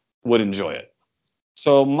would enjoy it.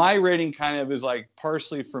 So my rating kind of is like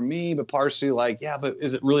partially for me, but partially like, yeah, but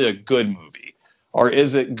is it really a good movie? Or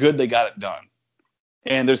is it good they got it done?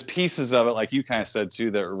 And there's pieces of it, like you kind of said too,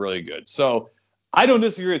 that are really good. So I don't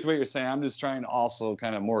disagree with what you're saying. I'm just trying to also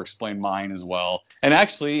kind of more explain mine as well. And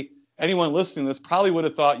actually, anyone listening to this probably would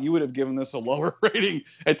have thought you would have given this a lower rating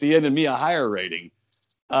at the end and me a higher rating.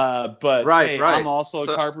 But I'm also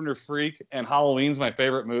a Carpenter freak, and Halloween's my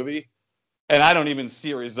favorite movie. And I don't even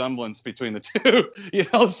see a resemblance between the two, you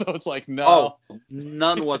know? So it's like, no. Oh,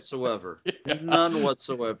 none whatsoever. None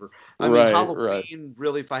whatsoever. I mean, Halloween,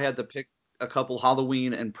 really, if I had to pick a couple,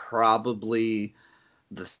 Halloween and probably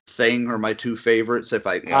The Thing are my two favorites. If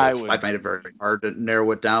I find it very hard to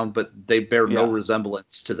narrow it down, but they bear no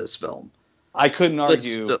resemblance to this film. I couldn't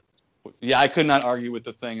argue. I could not argue with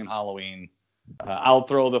The Thing and Halloween. I'll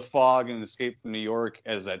throw The Fog and Escape from New York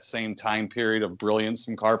as that same time period of brilliance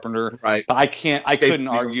from Carpenter. Right. But I couldn't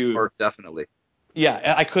argue. Definitely.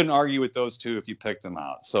 Yeah, I couldn't argue with those two if you picked them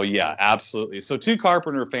out. So yeah, absolutely. So two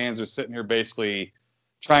Carpenter fans are sitting here basically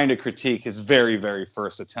trying to critique his very, very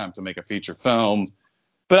first attempt to make a feature film.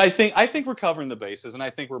 But I think we're covering the bases, and I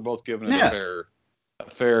think we're both giving it a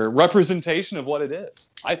fair representation of what it is.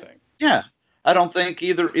 I think. Yeah. I don't think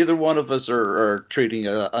either one of us are treating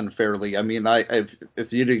it unfairly. I mean,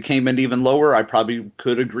 if you came in even lower, I probably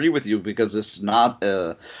could agree with you because it's not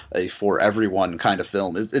a for everyone kind of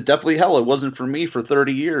film. It definitely, it wasn't for me for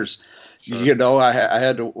 30 years. Sure. You know, I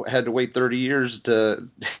had to wait 30 years to,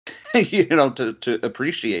 to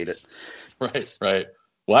appreciate it. Right.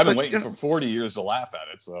 Well, I've been waiting for 40 years to laugh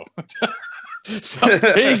at it, so. So it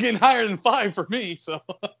ain't getting higher than 5 for me, so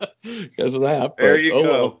because of that. There you go.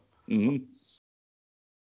 Well. Mm-hmm.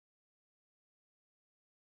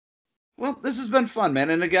 Well, this has been fun,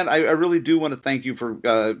 man. And again, I really do want to thank you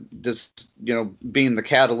for just, being the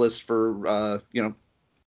catalyst for,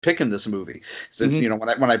 picking this movie. Since,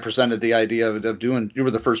 when I presented the idea of doing, you were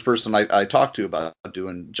the first person I talked to about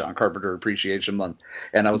doing John Carpenter Appreciation Month.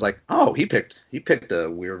 And I was like, oh, he picked a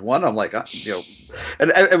weird one. I'm like, and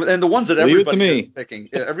the ones that everybody's picking,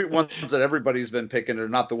 everybody's been picking are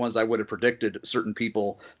not the ones I would have predicted certain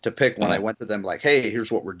people to pick when I went to them like, hey,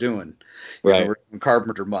 here's what we're doing. We're doing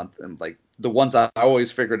Carpenter Month. And like the ones I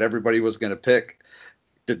always figured everybody was going to pick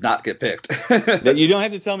did not get picked. You don't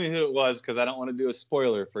have to tell me who it was because I don't want to do a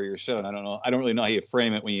spoiler for your show. And I don't really know how you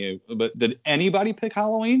frame it but did anybody pick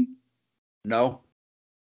Halloween? No.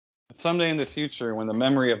 Someday in the future, when the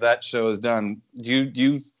memory of that show is done,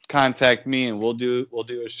 you contact me and we'll do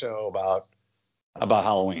a show about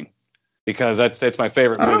Halloween because that's my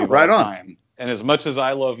favorite movie of all time. And as much as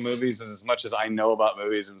I love movies and as much as I know about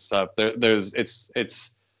movies and stuff,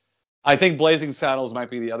 it's I think Blazing Saddles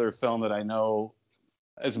might be the other film that I know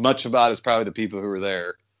as much about as probably the people who were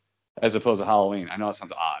there, as opposed to Halloween. I know it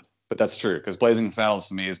sounds odd, but that's true because Blazing Saddles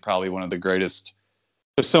to me is probably one of the greatest.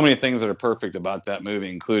 There's so many things that are perfect about that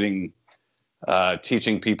movie, including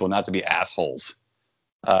teaching people not to be assholes.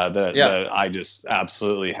 That I just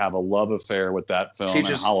absolutely have a love affair with that film and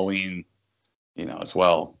Halloween, as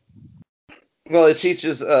well. Well, it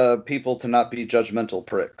teaches people to not be judgmental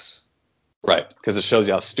pricks. Right, because it shows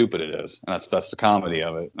you how stupid it is, and that's the comedy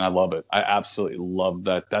of it, and I love it. I absolutely love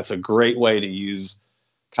that. That's a great way to use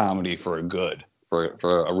comedy for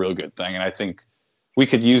a real good thing, and I think we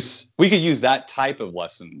could use that type of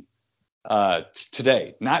lesson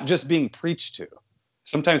today, not just being preached to.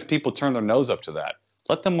 Sometimes people turn their nose up to that.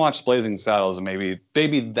 Let them watch Blazing Saddles, and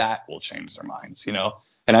maybe that will change their minds,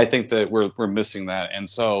 And I think that we're missing that, and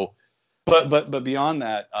so, but beyond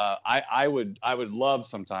that, I would love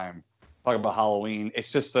sometime. Talk about Halloween.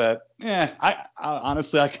 It's just that, I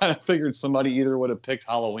honestly, I kind of figured somebody either would have picked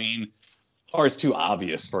Halloween or it's too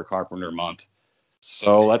obvious for Carpenter Month.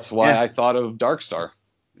 So that's why I thought of Dark Star.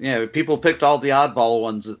 Yeah, people picked all the oddball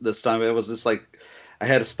ones this time. It was just like, I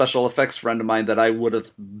had a special effects friend of mine that I would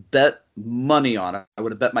have bet money on. I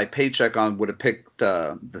would have bet my paycheck on, would have picked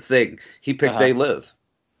The Thing. He picked They Live.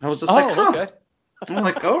 I was just like, okay. I'm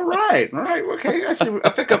like, all right, okay. I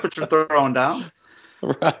pick up what you're throwing down.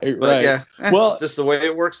 Right. Yeah. Well, just the way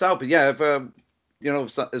it works out. But yeah,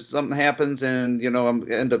 if something happens and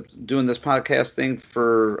I'm end up doing this podcast thing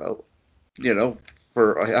for hell,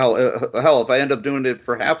 if I end up doing it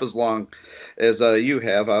for half as long as you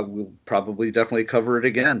have, I will probably definitely cover it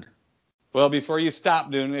again. Well, before you stop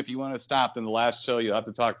doing it, if you want to stop, then the last show you'll have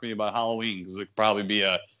to talk to me about Halloween because it'll probably be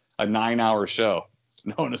a 9-hour show,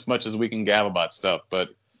 knowing as much as we can gab about stuff. But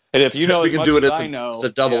if you know as much as I know, it's a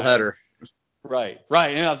double header. Right.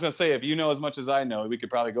 And I was going to say, if you know as much as I know, we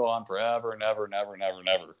could probably go on forever and ever,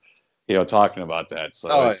 talking about that.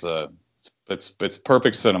 So it's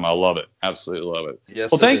perfect cinema. I love it. Absolutely love it.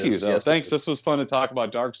 Yes. Well, thank you, though. Yes, thanks. This was fun to talk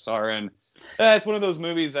about Dark Star. And it's one of those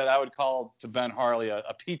movies that I would call to Ben Harley a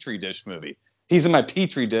petri dish movie. He's in my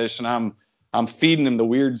petri dish and I'm feeding him the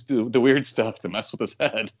weird stuff to mess with his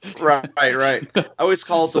head. Right. I always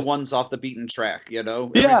call it the ones off the beaten track,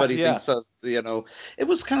 Everybody thinks of, it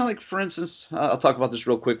was kind of like, for instance, I'll talk about this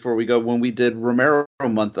real quick before we go. When we did Romero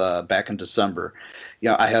Month back in December,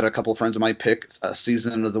 I had a couple of friends of mine pick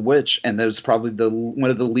Season of the Witch, and that was probably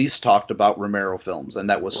one of the least talked about Romero films, and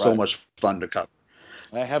that was so much fun to cover.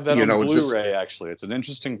 I have that on Blu-ray, actually. It's an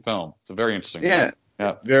interesting film. It's a very interesting film.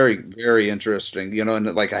 Yeah. Very, very interesting.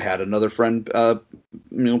 And like I had another friend,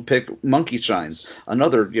 pick Monkey Shines,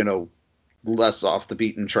 another, less off the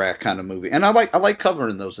beaten track kind of movie. And I like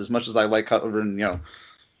covering those as much as I like covering,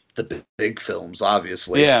 the big films,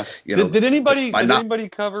 obviously. Yeah. Did anybody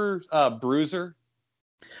cover Bruiser?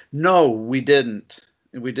 No, we didn't.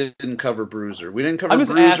 We didn't cover Bruiser. We didn't cover I'm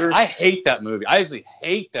just Bruiser. I hate that movie. I actually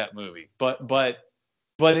hate that movie. But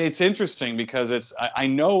it's interesting because I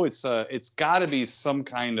know it's got to be some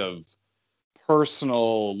kind of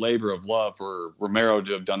personal labor of love for Romero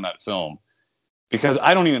to have done that film, because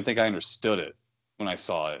I don't even think I understood it when I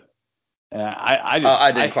saw it.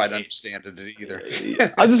 I didn't quite understand it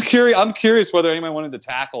either. I'm just curious. I'm curious whether anyone wanted to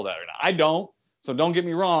tackle that or not. I don't. So don't get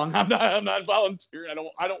me wrong. I'm not volunteering.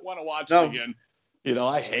 I don't want to watch it again.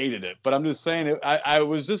 I hated it. But I'm just saying I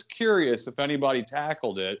was just curious if anybody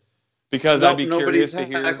tackled it, because I'd be curious to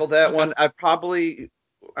hear. Tackled that one. I probably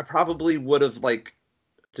would have, like,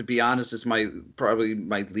 to be honest, it's probably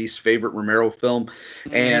my least favorite Romero film,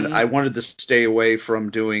 and I wanted to stay away from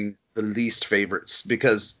doing the least favorites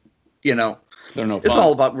because, they're no fun. It's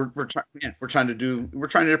all about we're trying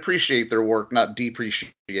to appreciate their work, not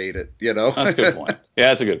depreciate it. That's a good point. Yeah,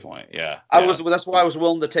 that's a good point. Yeah, that's why I was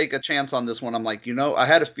willing to take a chance on this one. I'm like, I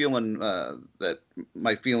had a feeling that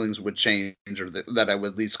my feelings would change, or that I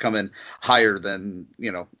would at least come in higher than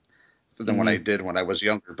than what I did when I was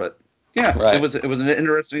younger. But yeah, right. It was an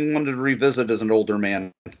interesting one to revisit as an older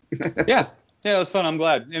man. Yeah, it was fun. I'm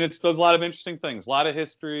glad. And there's a lot of interesting things, a lot of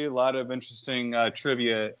history, a lot of interesting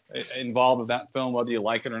trivia involved with that film, whether you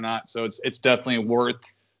like it or not. So it's definitely worth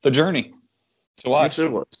the journey to watch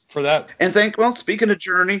for that. And speaking of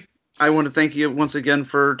journey, I want to thank you once again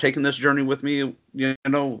for taking this journey with me,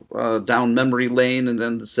 down memory lane and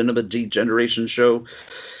then the Cinema Degeneration show.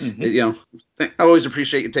 I always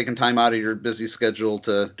appreciate you taking time out of your busy schedule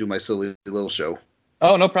to do my silly little show.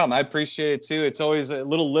 Oh, no problem. I appreciate it too. It's always a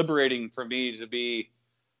little liberating for me to be,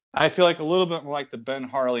 I feel like a little bit more like the Ben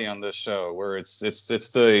Harley on this show, where it's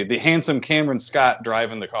the handsome Cameron Scott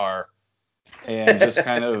driving the car and just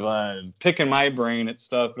kind of picking my brain at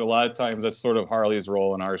stuff. But a lot of times that's sort of Harley's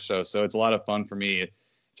role in our show. So it's a lot of fun for me.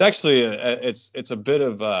 It's actually, it's a bit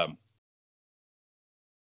of,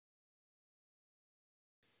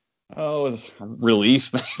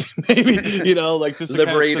 relief, maybe, like just liberating. To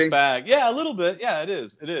kind of sit back. Yeah, a little bit. Yeah, it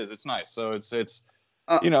is. It's nice. So it's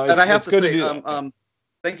and I have to say,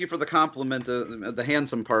 thank you for the compliment. The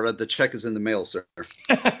handsome part. The check is in the mail, sir.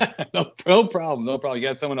 No problem. You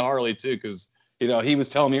got someone to Harley too, because he was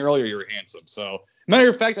telling me earlier you were handsome. So matter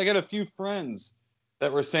of fact, I got a few friends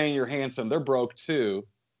that were saying you're handsome. They're broke too.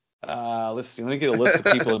 Let's see. Let me get a list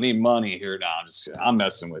of people that need money here. No, I'm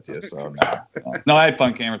messing with you. So no, I had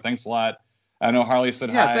fun, Cameron. Thanks a lot. I know Harley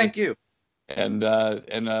said hi. Yeah, thank you. And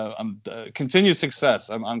I'm continued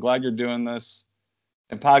success. I'm glad you're doing this.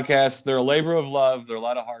 And podcasts, they're a labor of love. They're a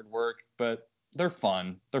lot of hard work, but they're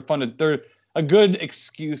fun. They're a good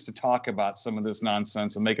excuse to talk about some of this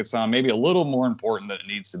nonsense and make it sound maybe a little more important than it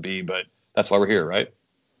needs to be. But that's why we're here, right?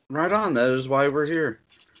 Right on. That is why we're here.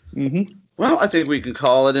 Mm-hmm. Well, I think we can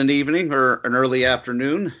call it an evening or an early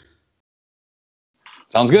afternoon.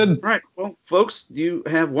 Sounds good. All right. Well, folks, you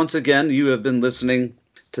have been listening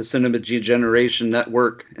to Cinema Degeneration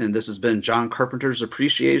Network, and this has been John Carpenter's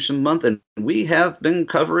Appreciation Month, and we have been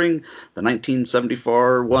covering the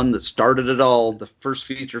 1974 one that started it all, the first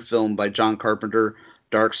feature film by John Carpenter,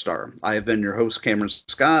 Dark Star. I have been your host, Cameron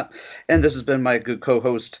Scott, and this has been my good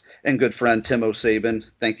co-host and good friend, Tim O'Sabin.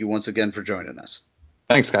 Thank you once again for joining us.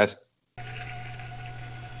 Thanks, guys.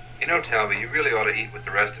 Talbot, you really ought to eat with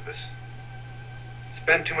the rest of us.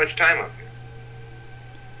 Spend too much time up here.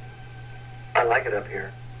 I like it up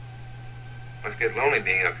here. Must get lonely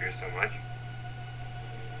being up here so much.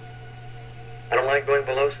 I don't like going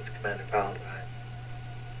below since Commander Powell died.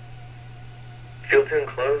 I feel too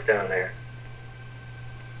enclosed down there.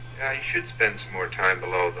 Yeah, you should spend some more time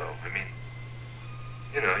below, though. I mean,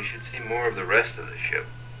 you should see more of the rest of the ship.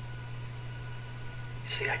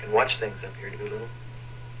 You see, I can watch things up here, Doolittle.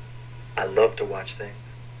 I love to watch things.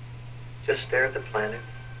 Just stare at the planets,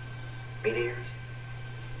 meteors,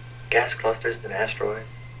 gas clusters and asteroids.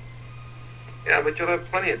 Yeah, but you'll have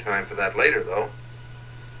plenty of time for that later, though.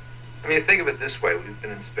 I mean, think of it this way. We've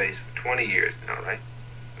been in space for 20 years now, right?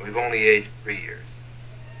 And we've only aged 3 years.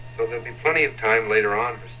 So there'll be plenty of time later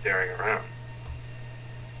on for staring around.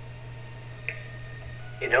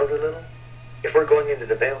 Doolittle, if we're going into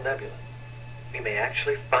the Veil Nebula, we may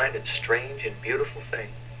actually find a strange and beautiful thing.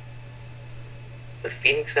 The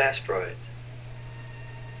Phoenix asteroids.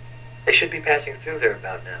 They should be passing through there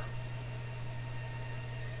about now.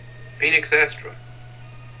 Phoenix asteroid?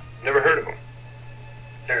 Never heard of them.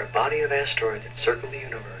 They're a body of asteroids that circle the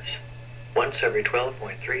universe once every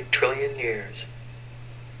 12.3 trillion years.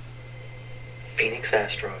 Phoenix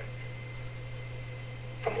asteroids.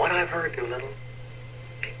 From what I've heard, Doolittle,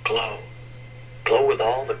 they glow. Glow with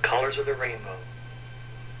all the colors of the rainbow.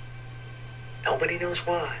 Nobody knows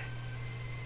why.